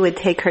if she would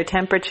take her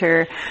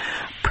temperature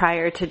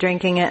prior to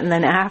drinking it, and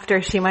then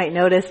after she might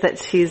notice that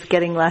she's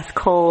getting less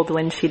cold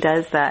when she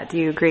does that. Do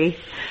you agree?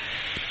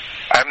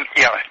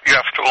 Yeah, you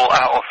have to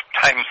allow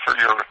time for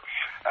your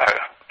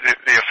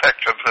the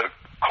effect of the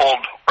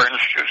cold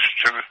orange juice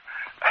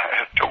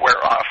to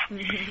wear off.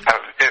 Mm-hmm.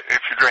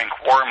 If you drink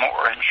warm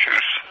orange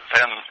juice,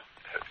 then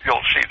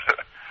you'll see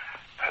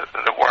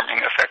the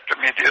warming effect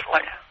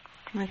immediately.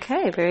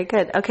 Okay, very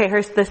good. Okay,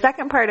 the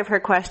second part of her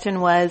question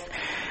was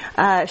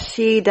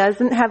she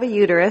doesn't have a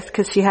uterus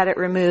because she had it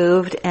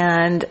removed,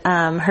 and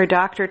her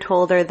doctor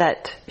told her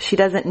that she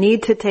doesn't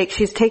need to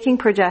she's taking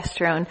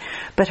progesterone,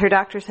 but her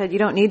doctor said you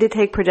don't need to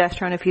take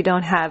progesterone if you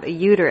don't have a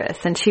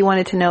uterus, and she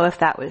wanted to know if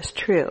that was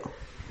true.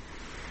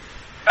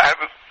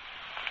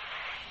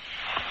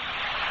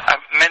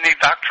 Many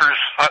doctors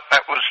thought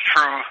that was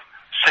true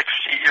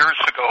 60 years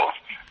ago,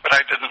 but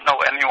I didn't know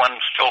anyone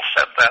still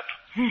said that.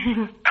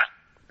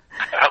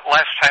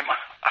 Last time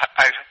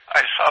I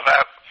saw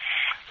that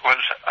was,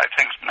 I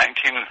think,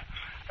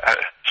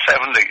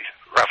 1970,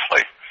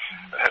 roughly.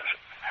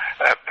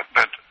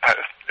 But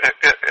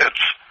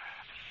it's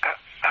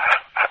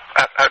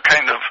a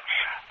kind of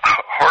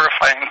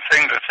horrifying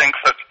thing to think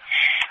that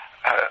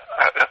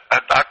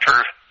a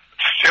doctor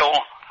still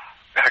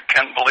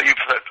can believe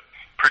that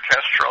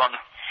progesterone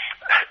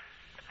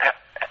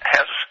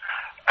has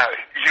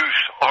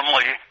use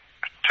only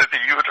to the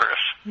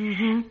uterus.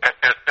 Mm-hmm.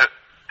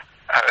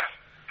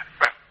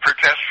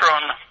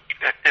 Progesterone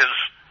is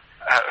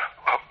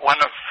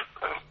one of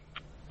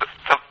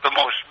the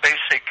most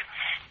basic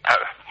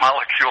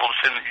molecules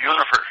in the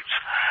universe,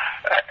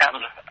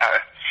 and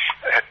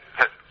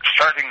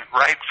starting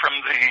right from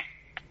the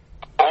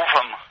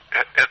ovum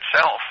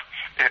itself,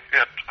 it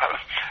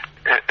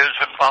is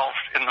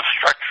involved in the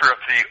structure of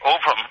the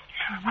ovum,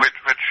 mm-hmm.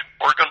 which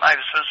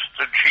organizes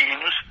the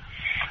genes,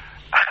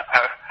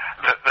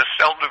 the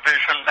cell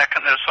division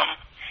mechanism,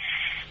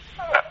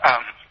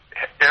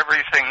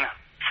 everything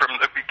from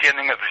the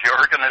beginning of the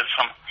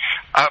organism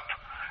up,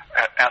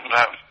 and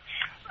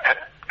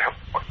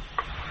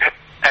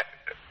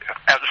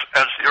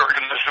as the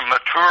organism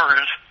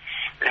matures,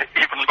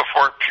 even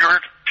before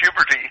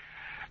puberty,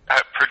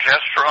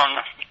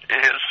 progesterone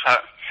is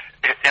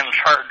in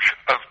charge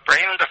of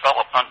brain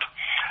development.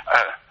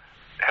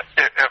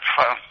 If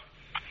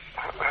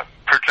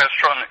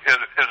progesterone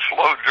is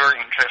low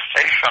during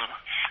gestation,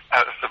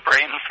 the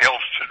brain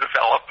fails to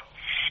develop.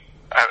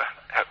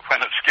 When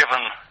it's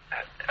given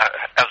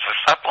as a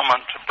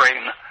supplement, the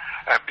brain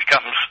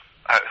becomes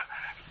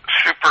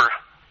super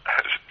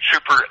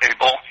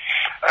able,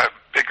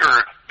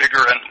 bigger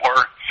and more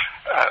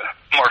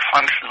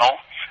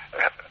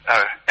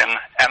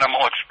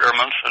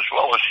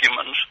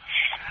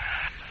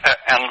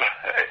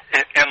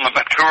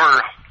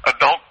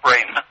adult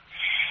brain,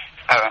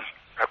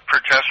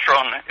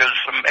 progesterone is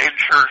the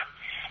major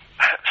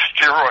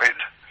steroid,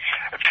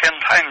 10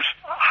 times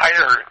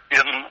higher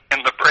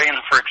in the brain,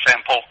 for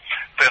example,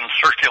 than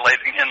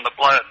circulating in the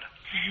blood.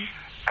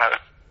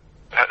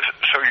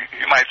 So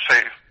you might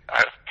say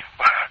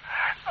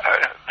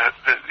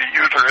the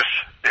uterus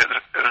is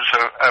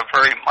a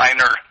very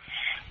minor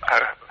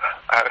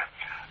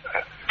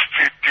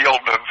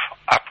field of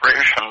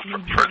operation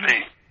for the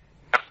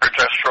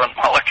progesterone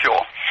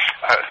molecule.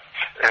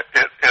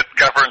 It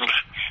governs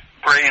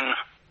brain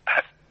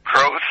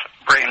growth,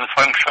 brain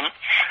function.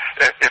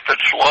 If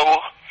it's low,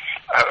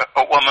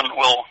 a woman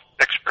will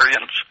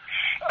experience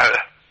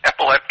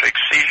epileptic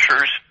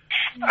seizures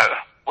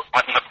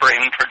when the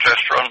brain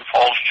progesterone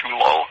falls too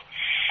low.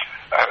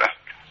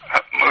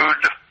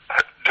 Mood,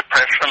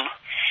 depression,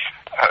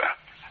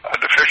 a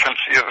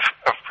deficiency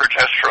of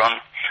progesterone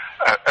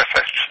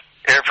affects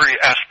every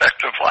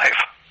aspect of life.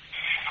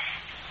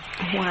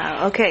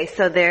 Wow. Okay,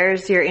 so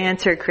there's your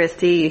answer,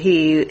 Christy.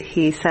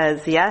 He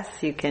says, yes,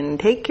 you can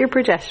take your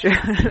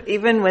progesterone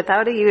even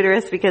without a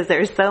uterus because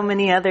there's so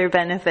many other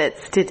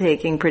benefits to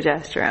taking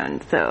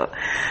progesterone. So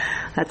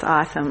that's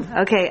awesome.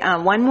 Okay,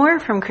 one more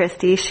from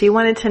Christy. She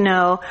wanted to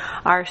know,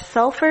 are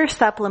sulfur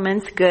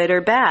supplements good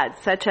or bad,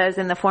 such as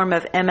in the form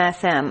of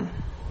MSM?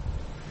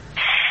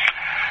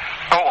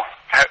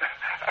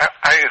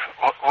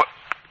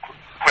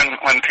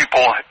 When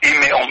people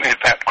email me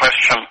that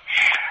question,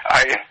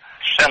 I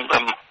send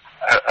them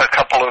a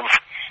couple of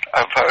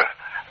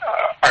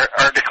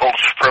articles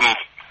from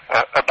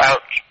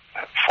about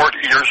 40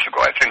 years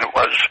ago, I think it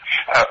was.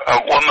 A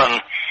woman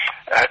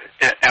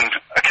in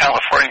a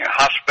California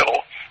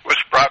hospital was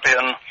brought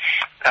in,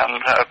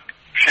 and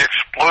she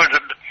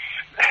exploded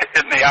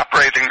in the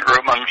operating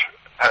room, and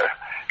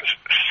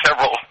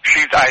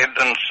she died,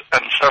 and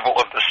several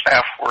of the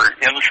staff were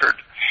injured.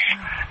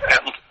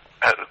 And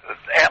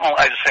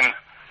analyzing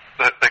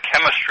the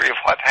chemistry of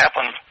what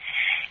happened,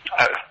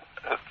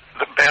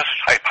 the best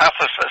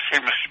hypothesis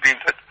seems to be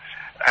that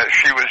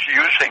she was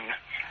using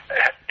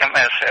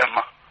MSM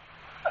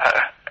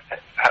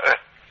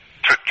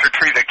to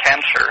treat a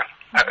cancer,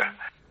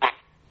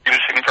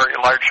 using very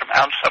large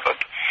amounts of it,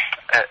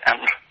 and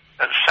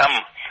some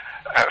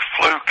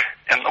fluke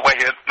in the way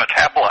it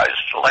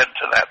metabolized led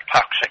to that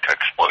toxic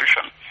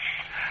explosion.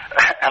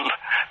 And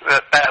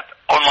that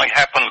only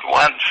happened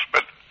once,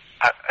 but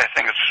I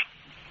think it's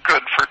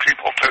good for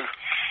people to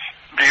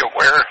be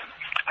aware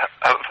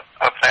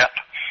of that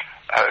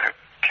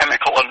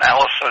chemical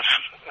analysis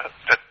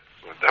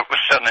that was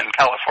done in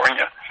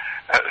California,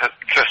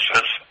 just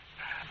as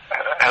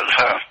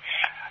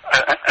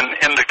an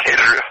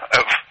indicator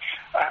of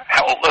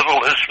how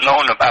little is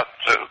known about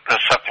the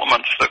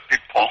supplements that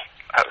people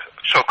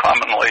so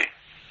commonly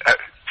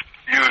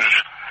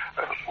use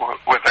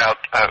without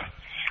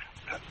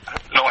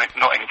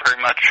knowing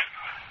very much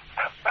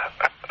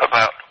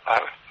about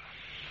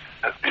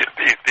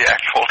the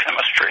actual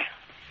chemistry.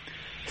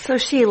 So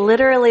she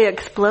literally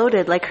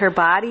exploded, like her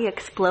body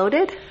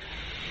exploded?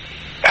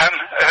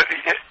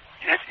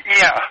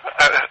 Yeah.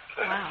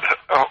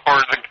 Wow. Or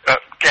the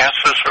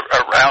gases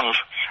around,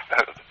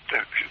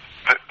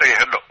 they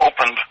had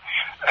opened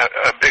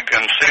a big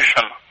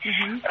incision,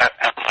 and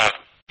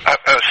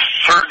a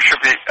surge of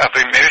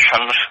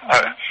emissions.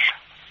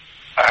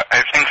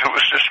 I think it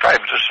was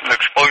described as an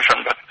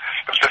explosion, but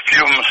the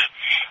fumes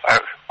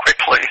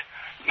quickly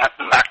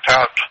knocked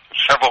out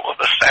several of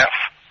the staff.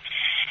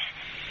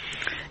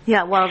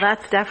 Yeah, well,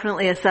 that's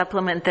definitely a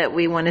supplement that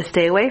we want to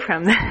stay away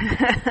from.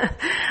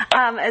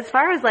 As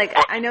far as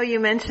I know you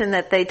mentioned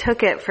that they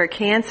took it for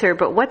cancer,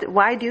 but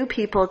why do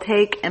people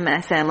take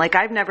MSM?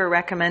 I've never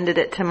recommended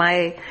it to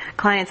my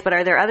clients, but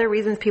are there other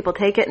reasons people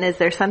take it, and is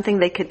there something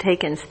they could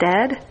take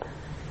instead?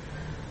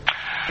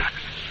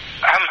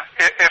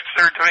 If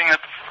they're doing it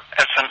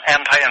as an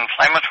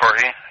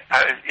anti-inflammatory,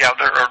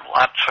 there are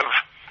lots of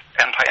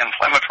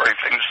anti-inflammatory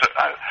things.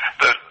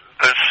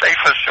 The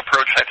safest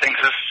approach, I think,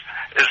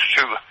 is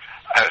to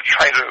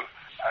try to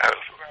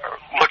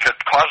look at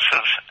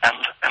causes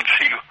and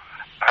see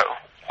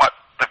what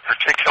the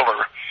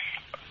particular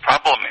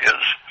problem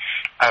is.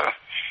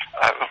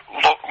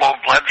 Low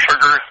blood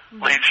sugar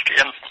leads to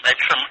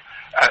inflammation.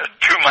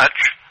 Too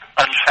much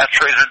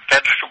unsaturated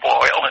vegetable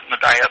oil in the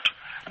diet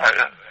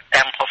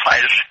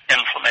amplifies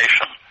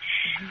inflammation.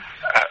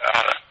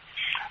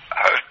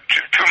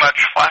 Too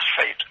much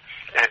phosphate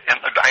in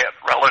the diet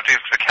relative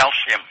to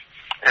calcium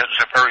is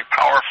a very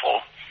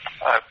powerful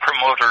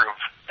promoter of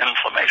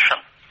inflammation.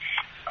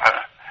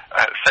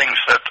 Things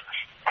that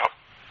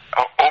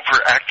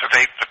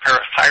overactivate the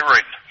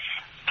parathyroid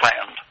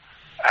gland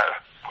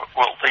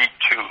will lead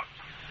to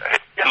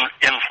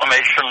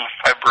inflammation,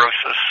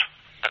 fibrosis,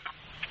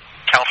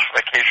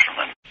 calcification,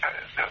 and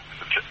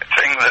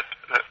thing that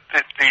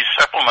these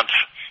supplements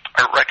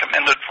are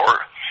recommended for.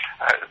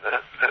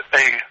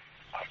 They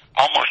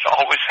almost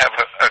always have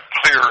a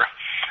clear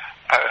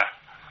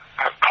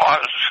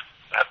cause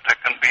that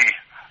can be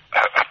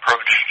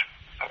approached.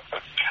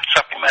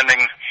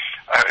 Supplementing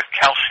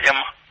calcium,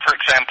 for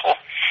example,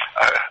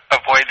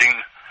 avoiding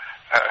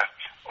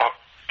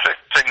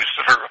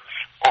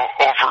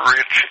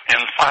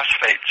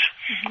phosphates.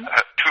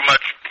 Too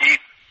much peat,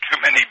 too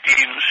many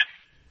beans,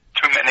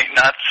 too many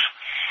nuts,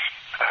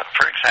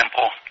 for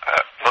example.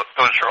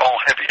 Those are all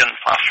heavy in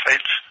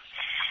phosphates.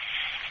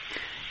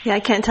 Yeah, I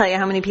can't tell you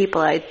how many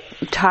people I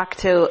talk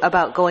to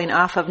about going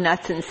off of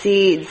nuts and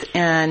seeds,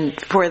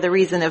 and for the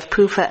reason of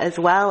PUFA as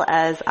well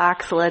as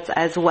oxalates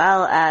as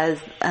well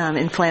as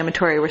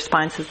inflammatory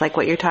responses like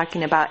what you're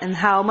talking about, and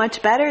how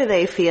much better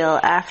they feel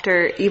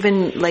after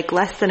even like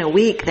less than a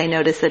week. They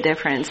notice a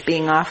difference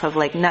being off of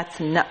like nuts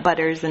and nut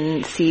butters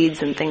and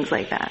seeds and things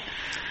like that.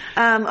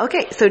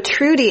 Okay, so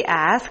Trudy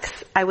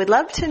asks, I would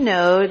love to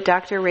know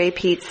Dr. Ray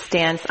Peat's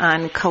stance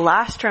on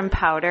colostrum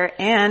powder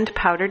and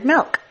powdered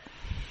milk.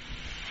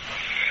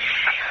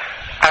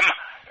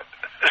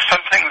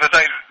 Something that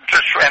I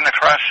just ran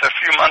across a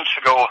few months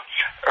ago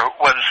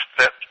was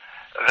that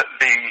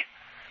the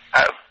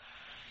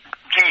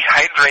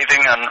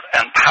dehydrating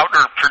and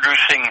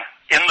powder-producing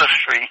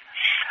industry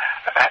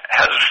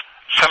has,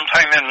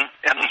 sometime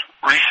in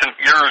recent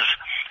years,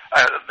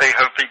 they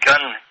have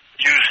begun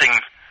using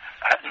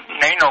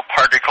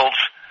nanoparticles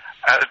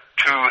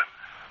to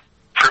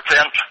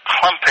prevent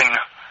clumping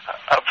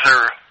of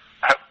their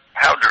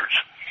powders.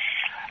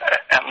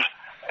 And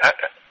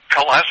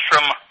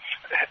colostrum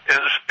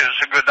is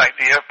a good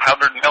idea.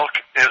 Powdered milk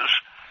is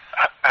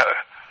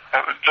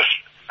just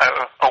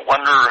a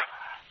wonder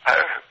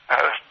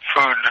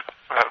food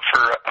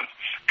for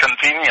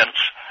convenience.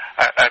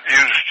 I've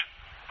used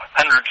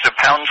hundreds of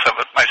pounds of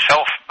it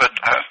myself, but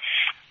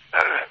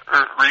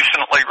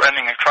recently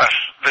running across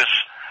this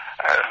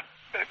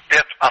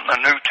bit on the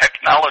new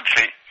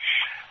technology,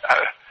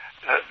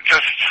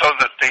 just so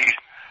that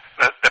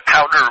the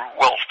powder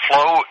will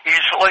flow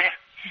easily.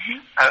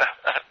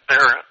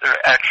 They're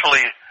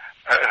actually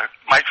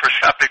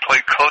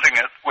microscopically coating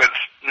it with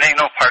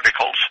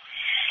nanoparticles,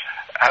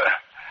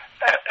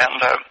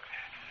 and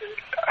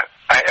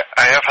I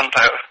haven't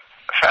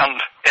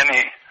found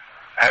any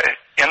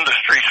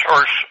industry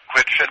source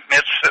which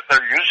admits that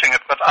they're using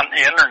it, but on the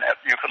internet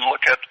you can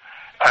look at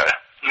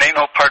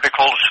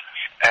nanoparticles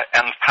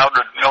and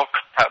powdered milk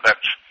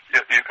products.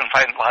 You can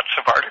find lots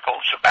of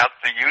articles about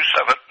the use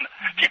of it,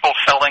 people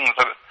selling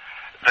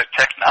the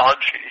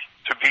technology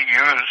to be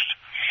used.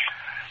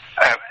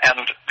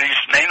 And these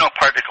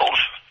nanoparticles,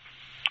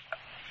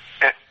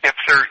 if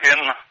they're in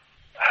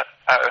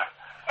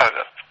a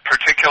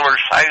particular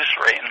size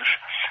range,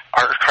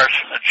 are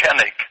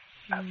carcinogenic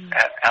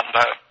and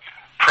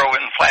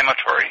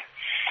pro-inflammatory.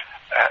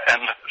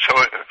 And so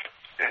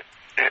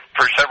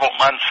for several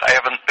months I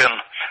haven't been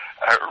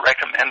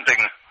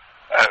recommending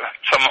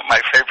some of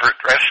my favorite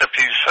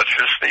recipes, such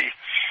as the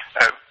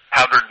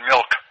powdered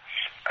milk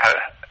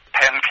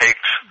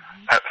pancakes,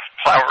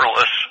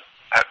 flourless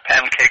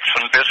pancakes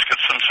and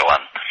biscuits and so on,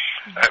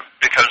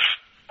 because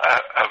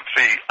of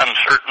the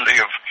uncertainty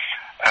of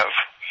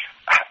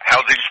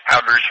how these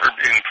powders are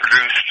being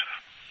produced.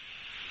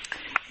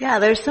 Yeah,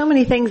 there's so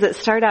many things that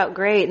start out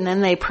great and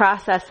then they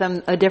process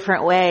them a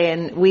different way,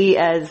 and we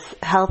as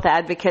health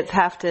advocates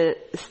have to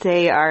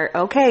say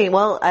okay,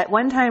 well, at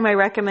one time I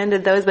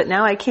recommended those, but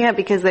now I can't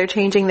because they're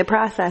changing the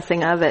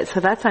processing of it, so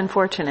that's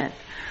unfortunate.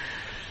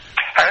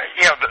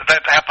 Yeah,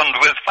 that happened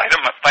with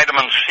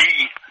vitamin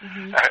C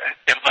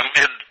in the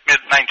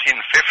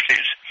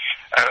mid-1950s.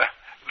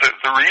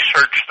 The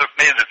research that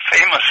made it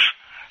famous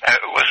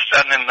was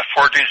done in the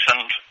 40s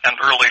and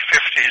early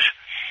 50s.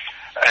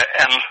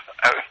 And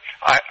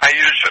I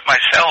used it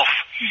myself,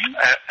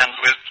 and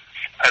with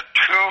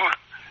 2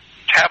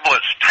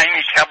 tablets,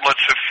 tiny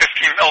tablets of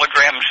 50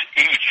 milligrams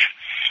each,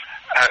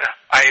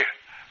 I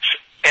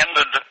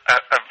ended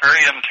a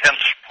very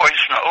intense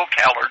poison oak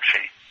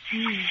allergy.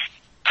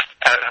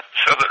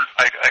 So that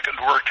I could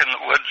work in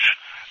the woods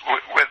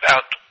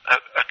without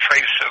a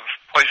trace of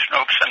poison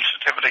oak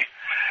sensitivity.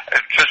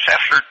 Just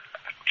after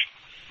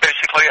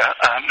basically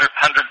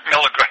 100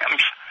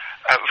 milligrams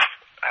of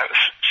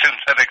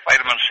synthetic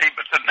vitamin C,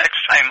 but the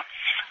next time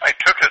I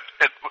took it,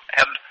 it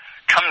had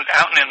come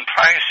down in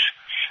price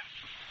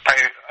by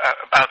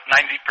about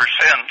 90%,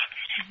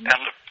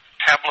 and the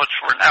tablets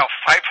were now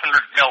 500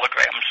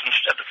 milligrams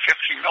instead of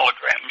 50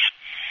 milligrams,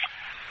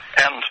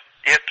 and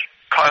it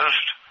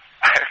caused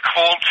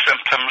cold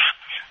symptoms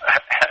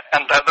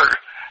and other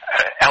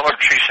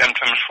allergy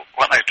symptoms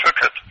when I took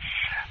it.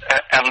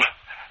 And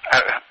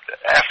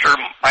after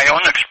my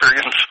own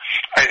experience,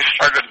 I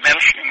started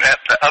mentioning that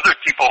to other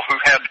people who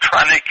had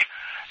chronic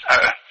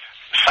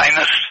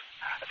sinus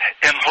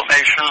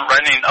inflammation,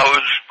 runny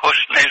nose,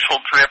 postnasal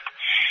drip,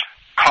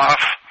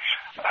 cough,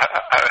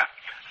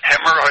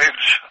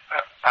 hemorrhoids,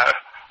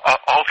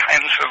 all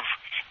kinds of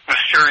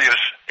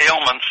mysterious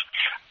ailments.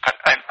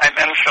 I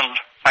mentioned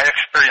my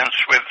experience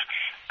with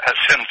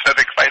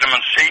synthetic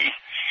vitamin C,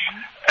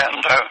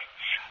 and a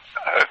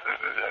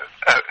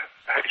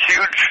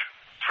huge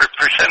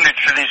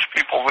percentage of these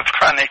people with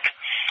chronic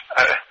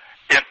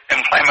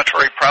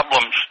inflammatory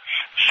problems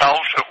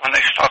solved it when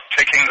they stopped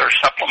taking their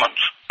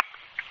supplements.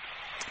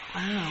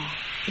 Wow.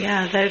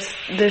 Yeah,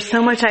 there's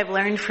so much I've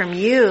learned from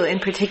you in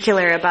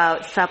particular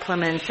about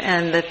supplements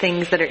and the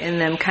things that are in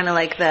them, kind of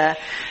like the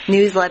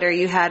newsletter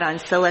you had on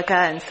silica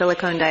and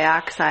silicone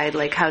dioxide,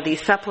 like how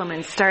these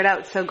supplements start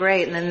out so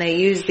great and then they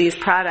use these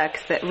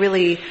products that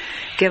really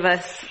give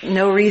us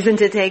no reason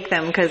to take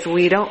them because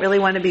we don't really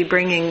want to be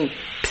bringing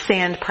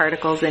sand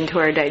particles into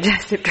our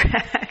digestive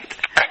tract.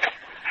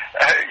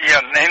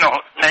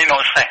 Nano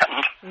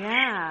sand.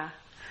 Yeah.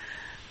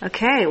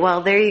 Okay,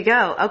 well, there you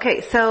go. Okay,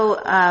 so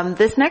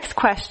this next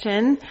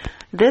question,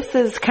 this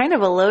is kind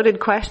of a loaded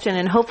question,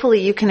 and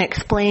hopefully you can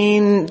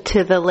explain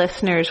to the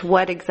listeners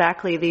what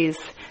exactly these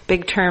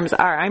big terms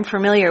are. I'm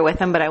familiar with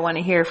them, but I want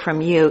to hear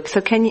from you.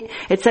 So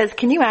it says,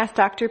 can you ask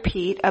Dr.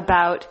 Peat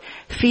about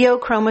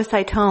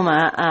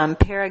pheochromocytoma,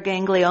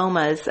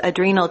 paragangliomas,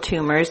 adrenal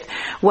tumors,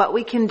 what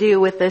we can do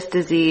with this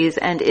disease,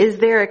 and is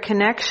there a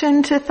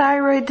connection to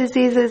thyroid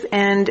diseases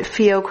and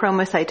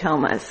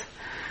pheochromocytomas?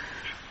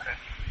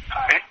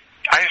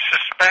 I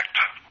suspect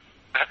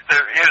that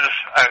there is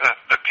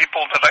the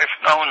people that I've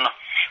known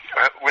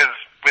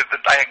with the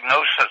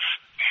diagnosis.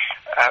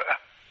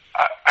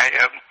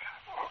 I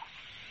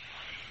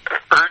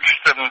urge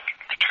them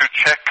to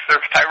check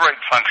their thyroid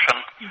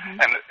function,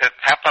 and it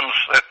happens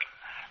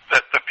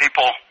that the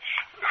people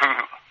who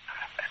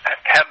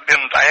had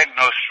been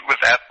diagnosed with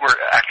that were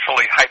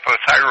actually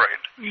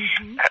hypothyroid,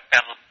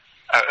 and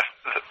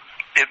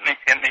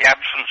in the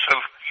absence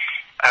of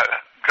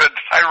good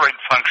thyroid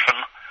function,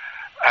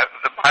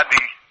 the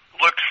body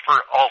looks for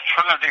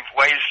alternative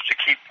ways to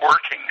keep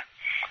working,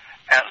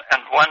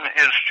 and one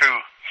is to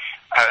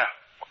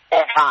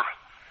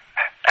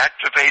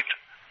over-activate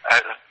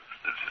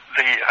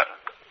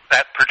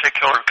that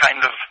particular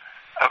kind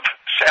of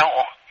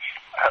cell.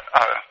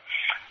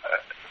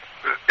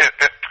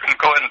 It can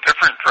go in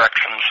different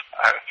directions.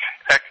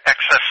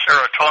 Excess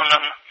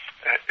serotonin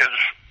is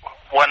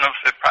one of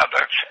the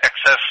products.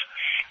 Excess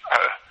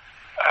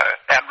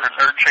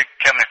adrenergic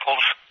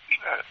chemicals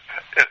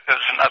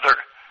is another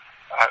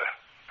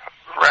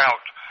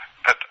route,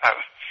 but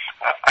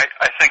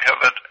I think of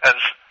it as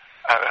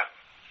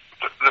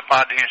the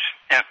body's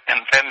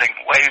inventing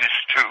ways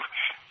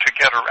to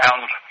get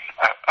around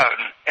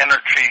an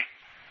energy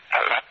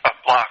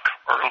block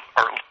or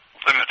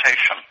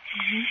limitation.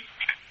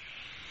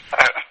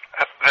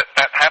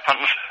 That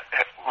happens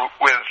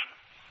with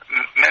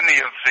many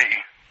of the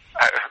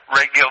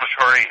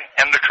regulatory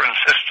endocrine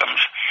systems.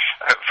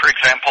 For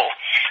example,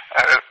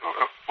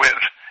 with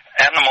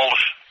animals,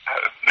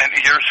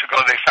 many years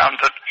ago they found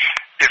that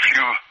if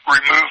you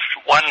removed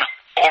one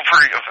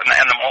ovary of an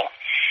animal,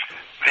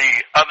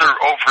 the other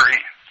ovary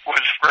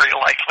was very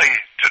likely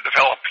to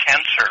develop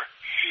cancer.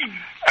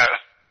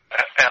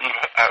 And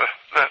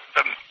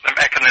the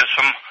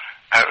mechanism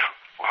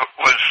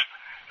was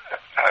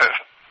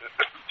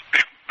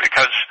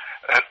because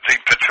the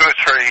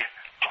pituitary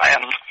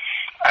gland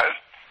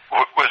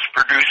was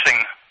producing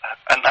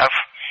enough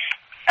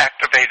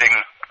activating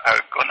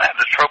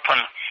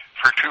gonadotropin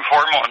for two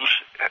hormones.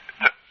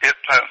 It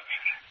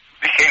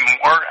became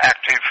more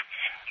active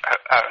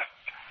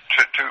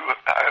to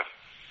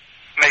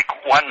make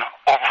one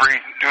ovary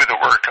do the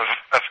work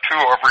of two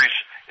ovaries.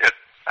 It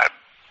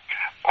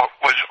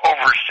was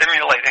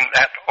overstimulating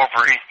that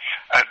ovary,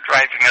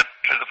 driving it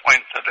to the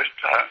point that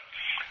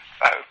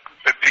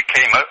it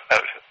became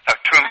a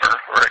tumor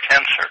or a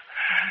cancer.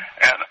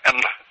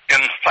 And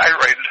in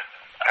thyroid,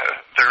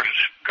 there's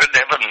good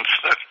evidence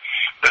that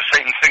the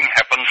same thing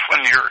happens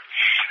when you're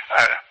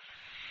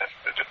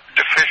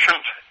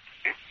deficient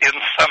in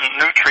some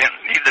nutrient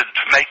needed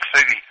to make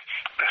the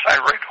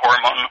thyroid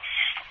hormone,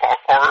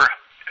 or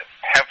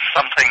have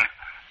something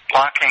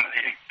blocking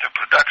the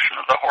production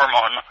of the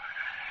hormone.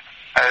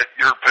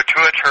 Your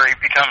pituitary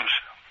becomes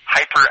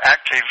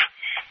hyperactive,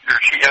 your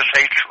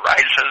TSH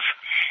rises,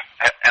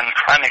 and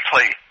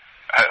chronically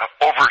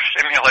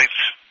overstimulates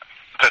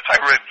the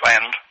thyroid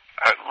gland,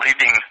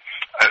 leading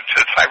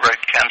to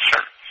thyroid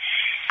cancer.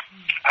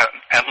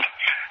 And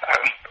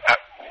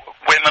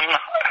women,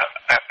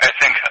 I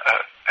think,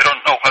 I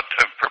don't know what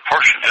the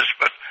proportion is,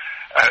 but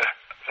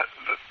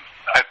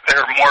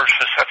they're more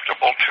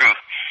susceptible to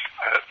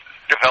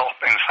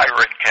developing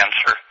thyroid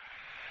cancer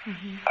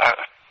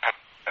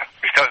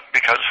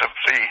because of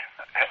the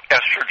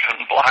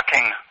estrogen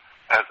blocking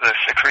the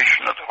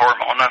secretion of the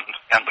hormone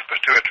and the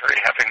pituitary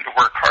having to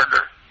work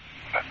harder.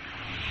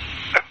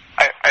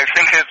 I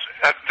think it's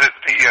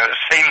the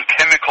same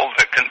chemical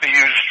that can be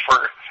used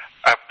for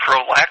a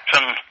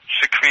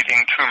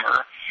prolactin-secreting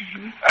tumor,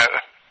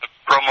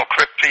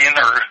 bromocriptine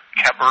or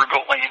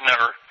cabergoline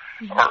or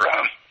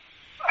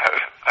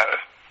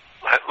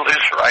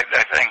lizaride,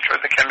 I think,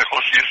 are the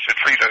chemicals used to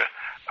treat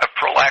a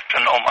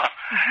prolactinoma.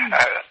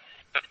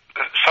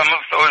 Some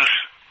of those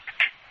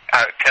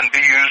can be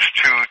used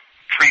to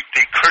treat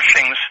the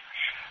Cushing's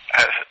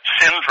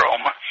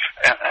syndrome,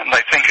 and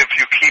I think if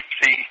you keep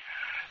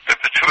the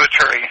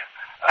pituitary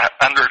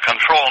under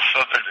control so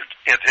that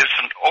it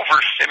isn't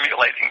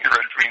overstimulating your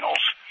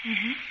adrenals,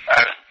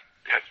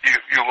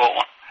 you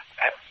will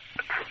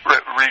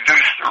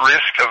reduce the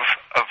risk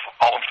of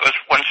all of those.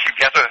 Once you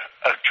get a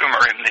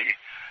tumor in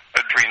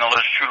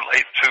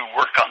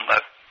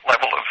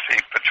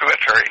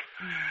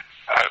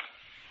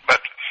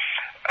But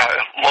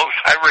low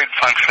thyroid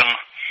function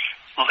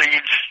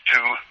leads to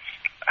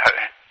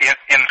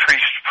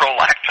increased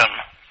prolactin,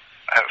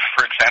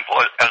 for example,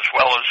 as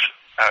well as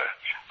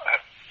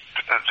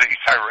the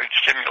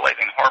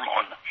thyroid-stimulating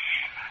hormone.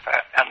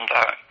 And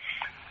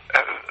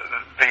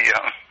the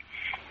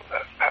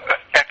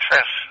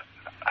excess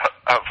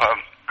of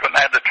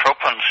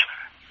gonadotropins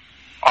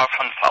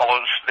often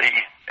follows the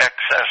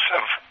excess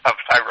of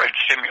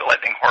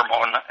thyroid-stimulating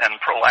hormone and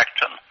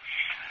prolactin.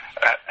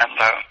 And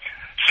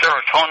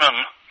serotonin,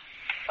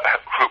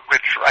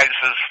 which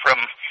rises from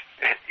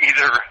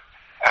either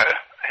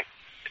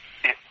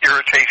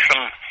irritation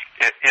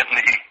in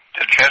the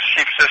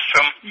digestive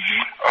system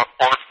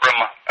or from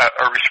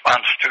a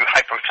response to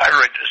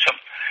hypothyroidism,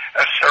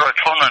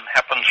 serotonin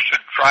happens to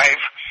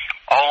drive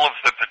all of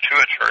the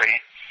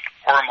pituitary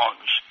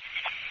hormones.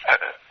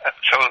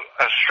 So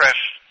stress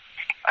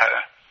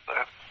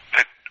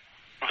that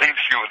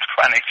leaves you with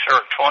chronic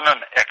serotonin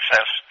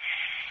excess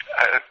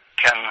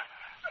can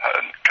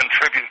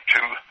contribute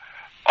to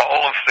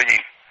all of the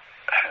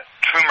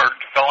tumor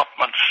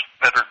developments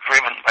that are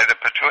driven by the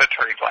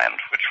pituitary gland,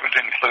 which would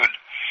include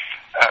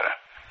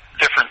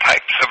different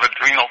types of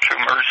adrenal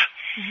tumors,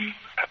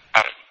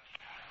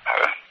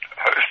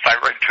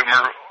 thyroid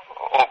tumor,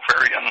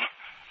 ovarian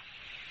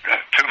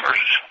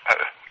tumors,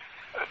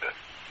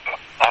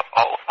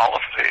 all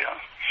of the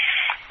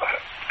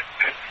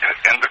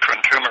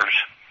endocrine tumors.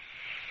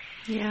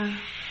 Yeah.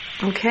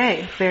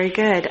 Okay, very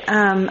good.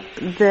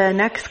 The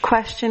next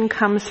question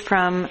comes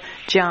from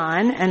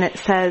John, and it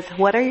says,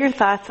 what are your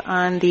thoughts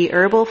on the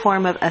herbal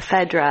form of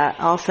Ephedra,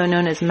 also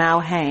known as Mao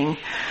Hang?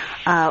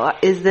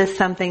 Is this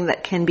something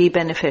that can be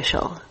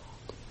beneficial?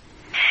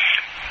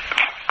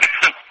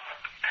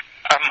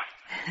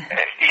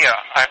 Yeah,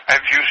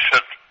 I've used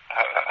it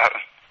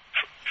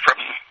from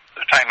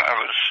the time I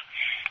was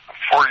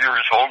 4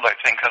 years old, I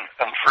think,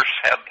 and first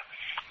had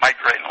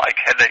migraine-like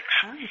headaches.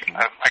 Okay.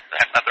 My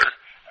grandmother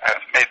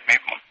made me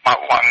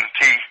Mawang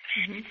tea,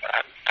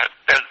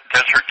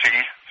 desert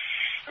tea,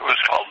 it was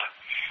called.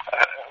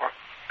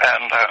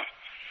 And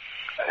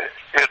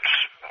it's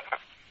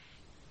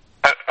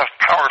a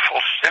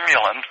powerful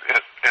stimulant.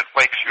 It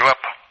wakes you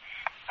up.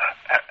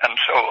 And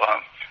so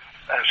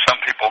some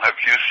people have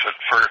used it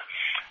for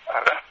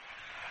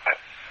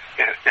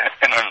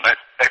in an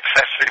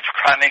excessive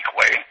chronic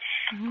way,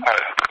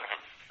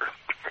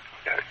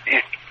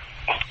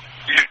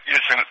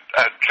 using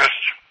it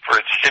just for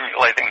its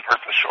stimulating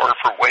purpose or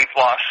for weight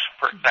loss,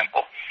 for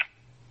example.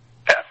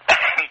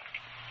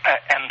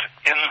 And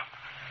in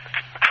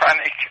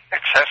chronic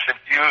excessive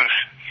use,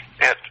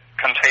 it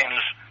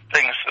contains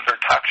things that are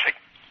toxic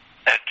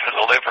to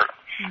the liver.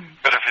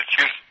 But if it's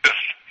used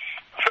just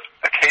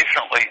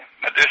occasionally,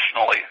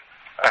 medicinally,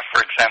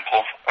 for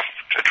example,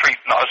 to treat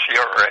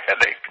nausea or a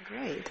headache.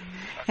 Great.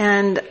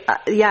 And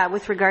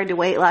with regard to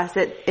weight loss,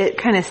 it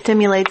kind of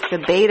stimulates the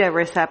beta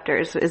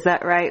receptors. Is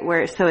that right?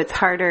 So it's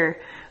harder,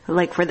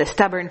 like for the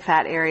stubborn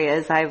fat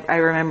areas. I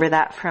remember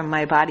that from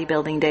my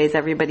bodybuilding days.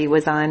 Everybody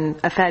was on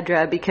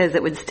Ephedra because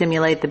it would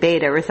stimulate the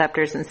beta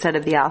receptors instead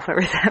of the alpha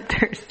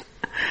receptors.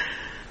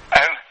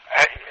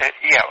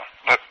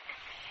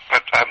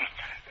 But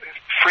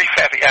free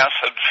fatty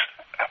acids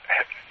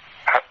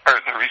are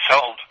the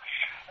result,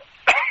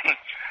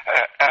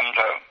 and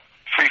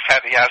free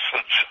fatty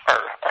acids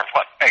are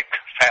what make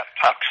fat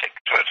toxic.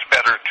 So it's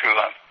better to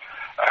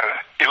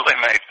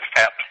eliminate the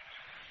fat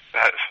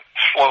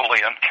slowly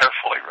and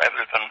carefully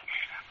rather than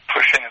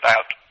pushing it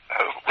out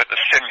with a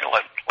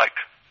stimulant like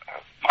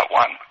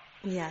Mawang.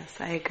 Yes,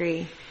 I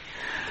agree.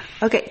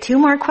 Okay, 2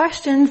 more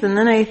questions and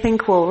then I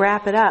think we'll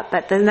wrap it up.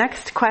 But the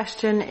next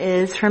question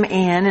is from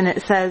Anne, and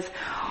it says,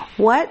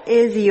 what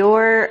is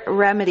your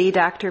remedy,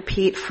 Dr.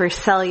 Peat, for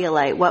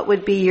cellulite? What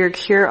would be your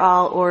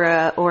cure-all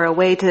or a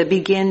way to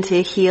begin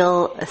to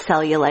heal a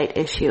cellulite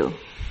issue?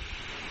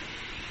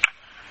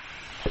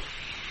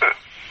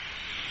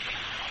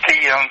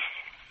 The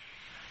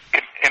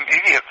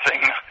immediate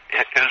thing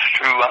is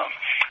to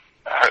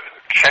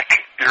check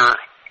your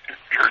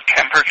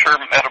temperature,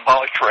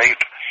 metabolic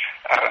rate,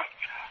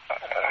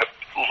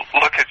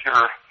 look at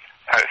your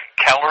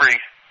calorie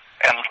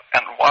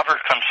and water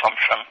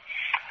consumption.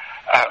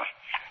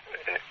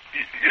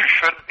 You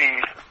should be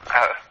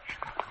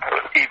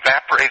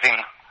evaporating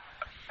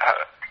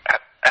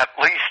at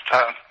least 2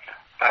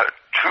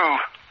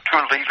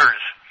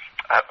 liters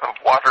of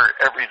water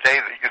every day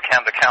that you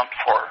can't account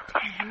for.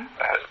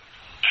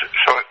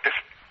 So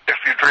if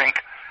you drink,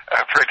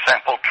 for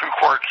example, 2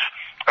 quarts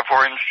of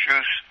orange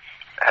juice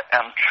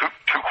and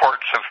 2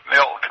 quarts of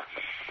milk,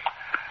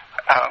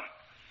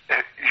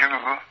 you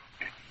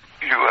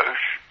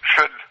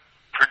should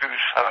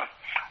produce a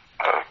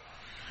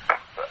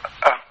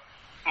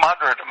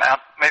moderate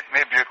amount,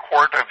 maybe a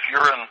quart of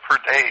urine per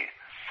day.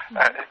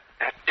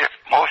 If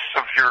most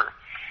of your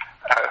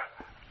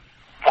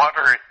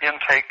water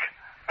intake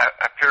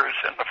appears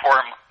in the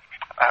form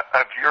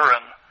of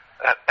urine,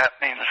 that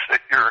means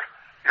that you're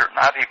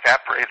not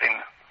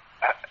evaporating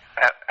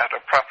at a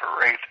proper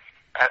rate,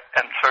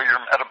 and so your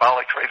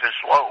metabolic rate is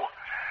low.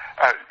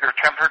 your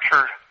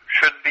temperature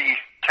should be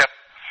kept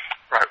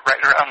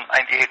right around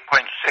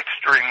 98.6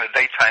 during the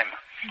daytime.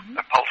 Mm-hmm.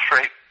 The pulse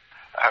rate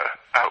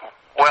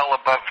well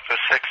above the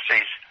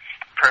 60s,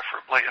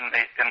 preferably in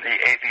the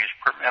 80s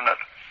per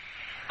minute.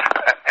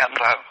 And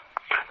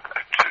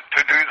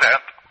to do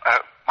that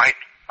might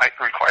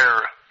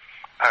require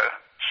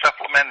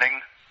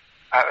supplementing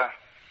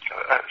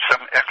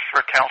some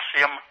extra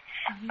calcium,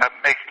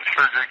 making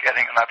sure you're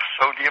getting enough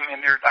sodium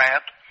in your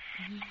diet.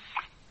 Mm-hmm.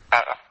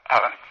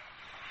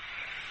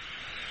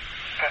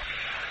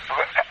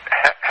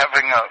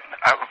 Having a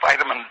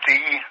vitamin D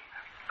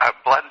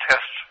blood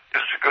test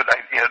is a good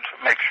idea to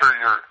make sure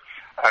your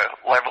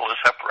level is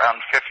up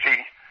around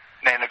 50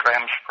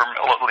 nanograms per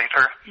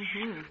milliliter.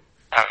 Mm-hmm.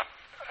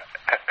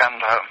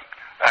 And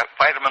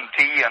vitamin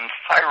D and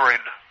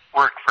thyroid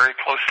work very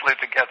closely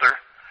together.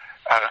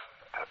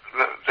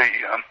 The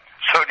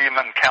sodium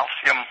and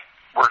calcium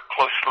work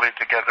closely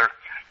together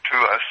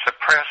to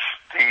suppress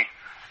the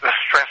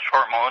stress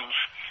hormones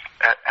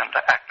and to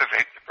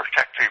activate the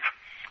protective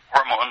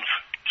hormones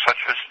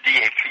such as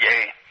DHEA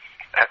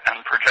and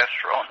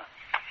progesterone.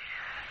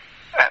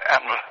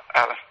 And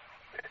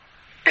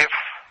if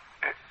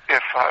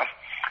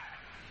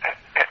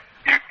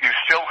you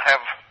still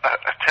have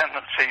a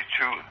tendency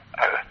to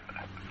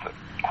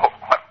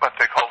what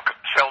they call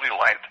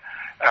cellulite,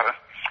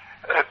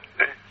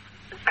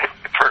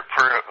 for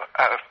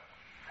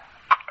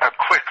a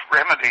quick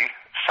remedy,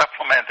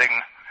 supplementing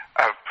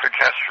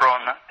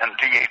progesterone and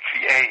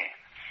DHEA,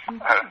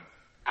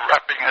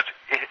 rubbing it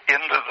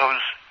into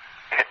those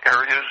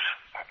areas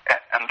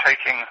and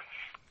taking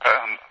 5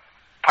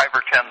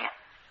 or 10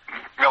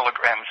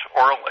 milligrams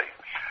orally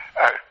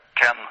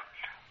can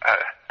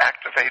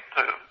activate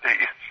the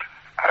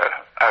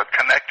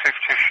connective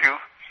tissue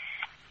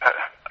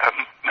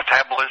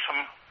metabolism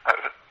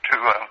to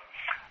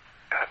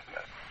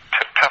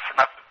toughen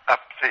up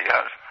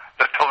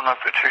the tone of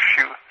the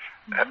tissue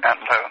and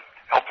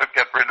help it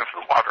get rid of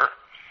the water.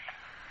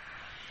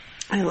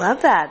 I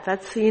love that.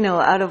 That's,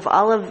 out of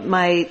all of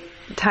my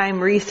time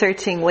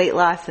researching weight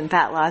loss and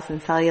fat loss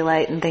and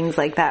cellulite and things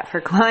like that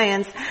for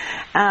clients,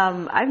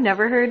 I've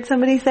never heard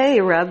somebody say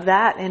rub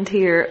that into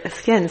your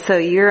skin. So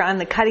you're on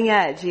the cutting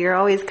edge. You're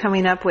always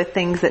coming up with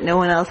things that no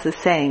one else is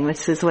saying,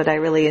 which is what I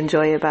really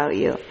enjoy about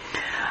you.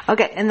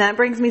 Okay, and that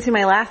brings me to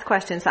my last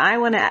question. So I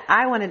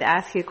wanted to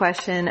ask you a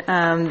question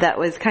that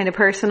was kind of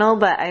personal,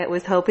 but I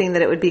was hoping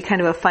that it would be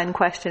kind of a fun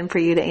question for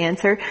you to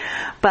answer.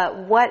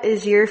 But what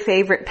is your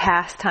favorite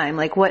pastime?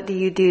 Like, what do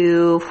you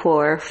do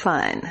for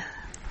fun?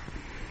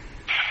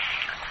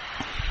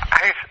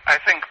 I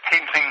think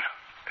painting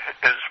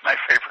is my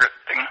favorite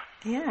thing.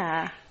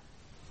 Yeah.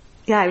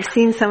 Yeah, I've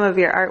seen some of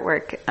your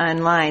artwork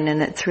online,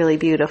 and it's really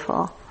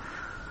beautiful.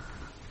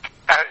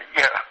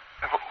 Yeah.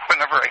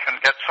 Whenever I can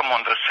get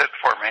someone to sit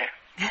for me,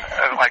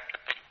 I like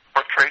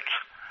portraits.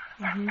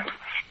 Mm-hmm.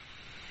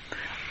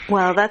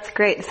 Well, that's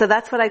great. So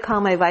that's what I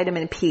call my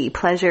vitamin P,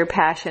 pleasure,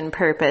 passion,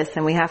 purpose,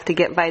 and we have to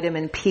get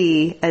vitamin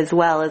P as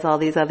well as all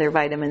these other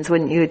vitamins.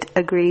 Wouldn't you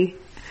agree?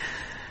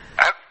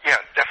 Yeah,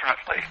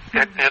 definitely.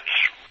 Mm-hmm.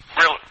 It's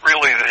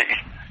really the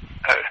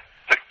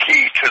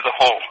key to the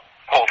whole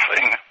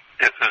thing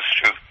is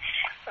to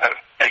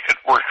make it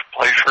work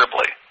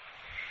pleasurably.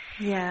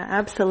 Yeah,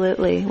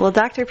 absolutely. Well,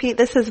 Dr. Peat,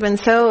 this has been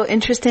so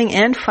interesting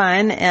and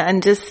fun, and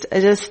I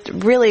just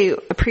really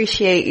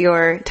appreciate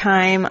your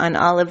time on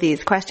all of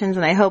these questions,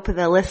 and I hope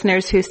the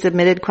listeners who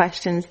submitted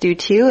questions do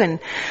too, and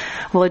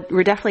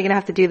we're definitely going to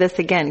have to do this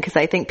again because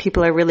I think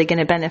people are really going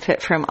to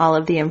benefit from all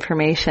of the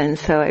information,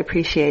 so I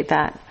appreciate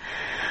that.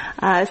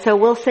 So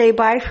we'll say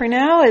bye for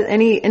now.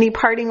 Any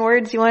parting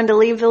words you wanted to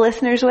leave the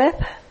listeners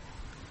with?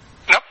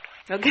 Nope.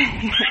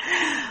 Okay.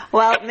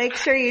 Well, make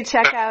sure you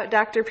check out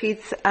Dr.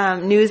 Peat's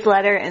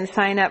newsletter and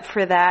sign up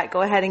for that.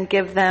 Go ahead and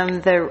give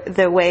them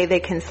the way they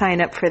can sign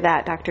up for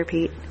that, Dr.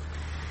 Peat.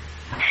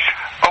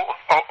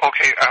 Oh,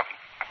 okay.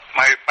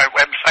 My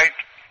website,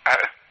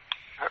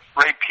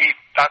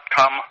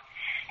 raypeat.com,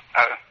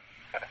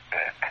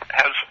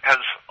 has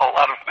a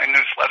lot of my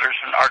newsletters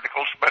and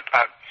articles, but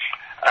at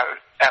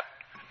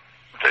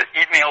the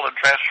email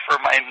address for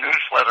my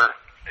newsletter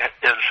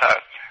is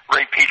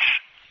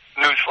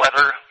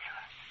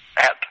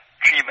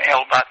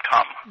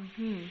raypeatsnewsletter@gmail.com.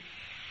 Mm-hmm.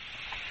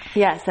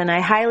 Yes, and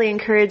I highly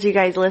encourage you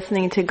guys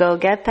listening to go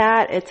get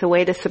that. It's a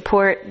way to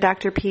support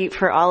Dr. Peat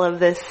for all of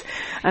this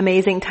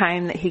amazing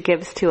time that he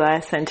gives to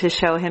us and to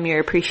show him your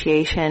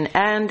appreciation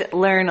and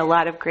learn a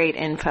lot of great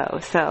info.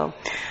 So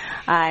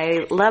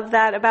I love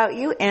that about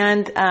you,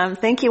 and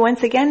thank you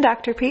once again,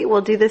 Dr. Peat.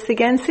 We'll do this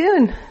again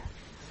soon.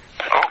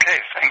 Okay,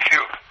 thank you.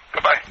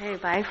 Goodbye. Okay,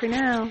 bye for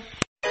now.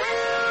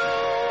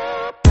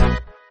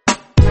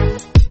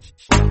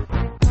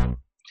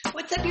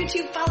 What's up,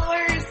 YouTube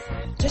followers?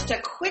 just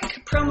a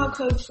quick promo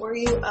code for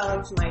you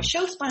of my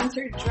show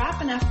sponsor,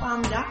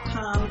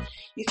 dropandfbomb.com.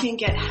 You can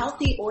get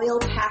healthy oil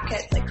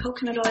packets like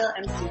coconut oil,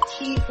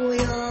 MCT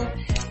oil,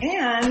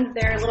 and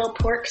their little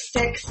pork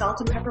sticks,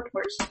 salt and pepper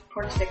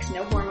pork sticks,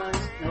 no hormones,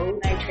 no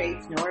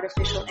nitrates, no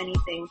artificial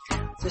anything.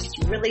 Just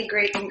really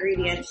great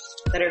ingredients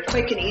that are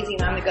quick and easy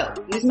and on the go.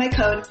 Use my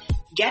code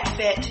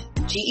GETFIT,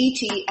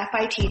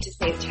 GETFIT, to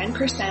save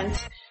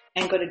 10%.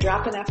 And go to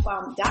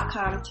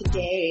dropandfbomb.com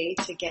today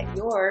to get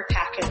your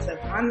packets of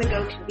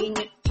on-the-go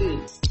convenient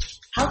foods,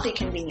 healthy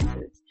convenient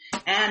foods.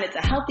 And it's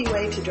a healthy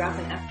way to drop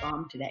an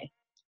F-bomb today.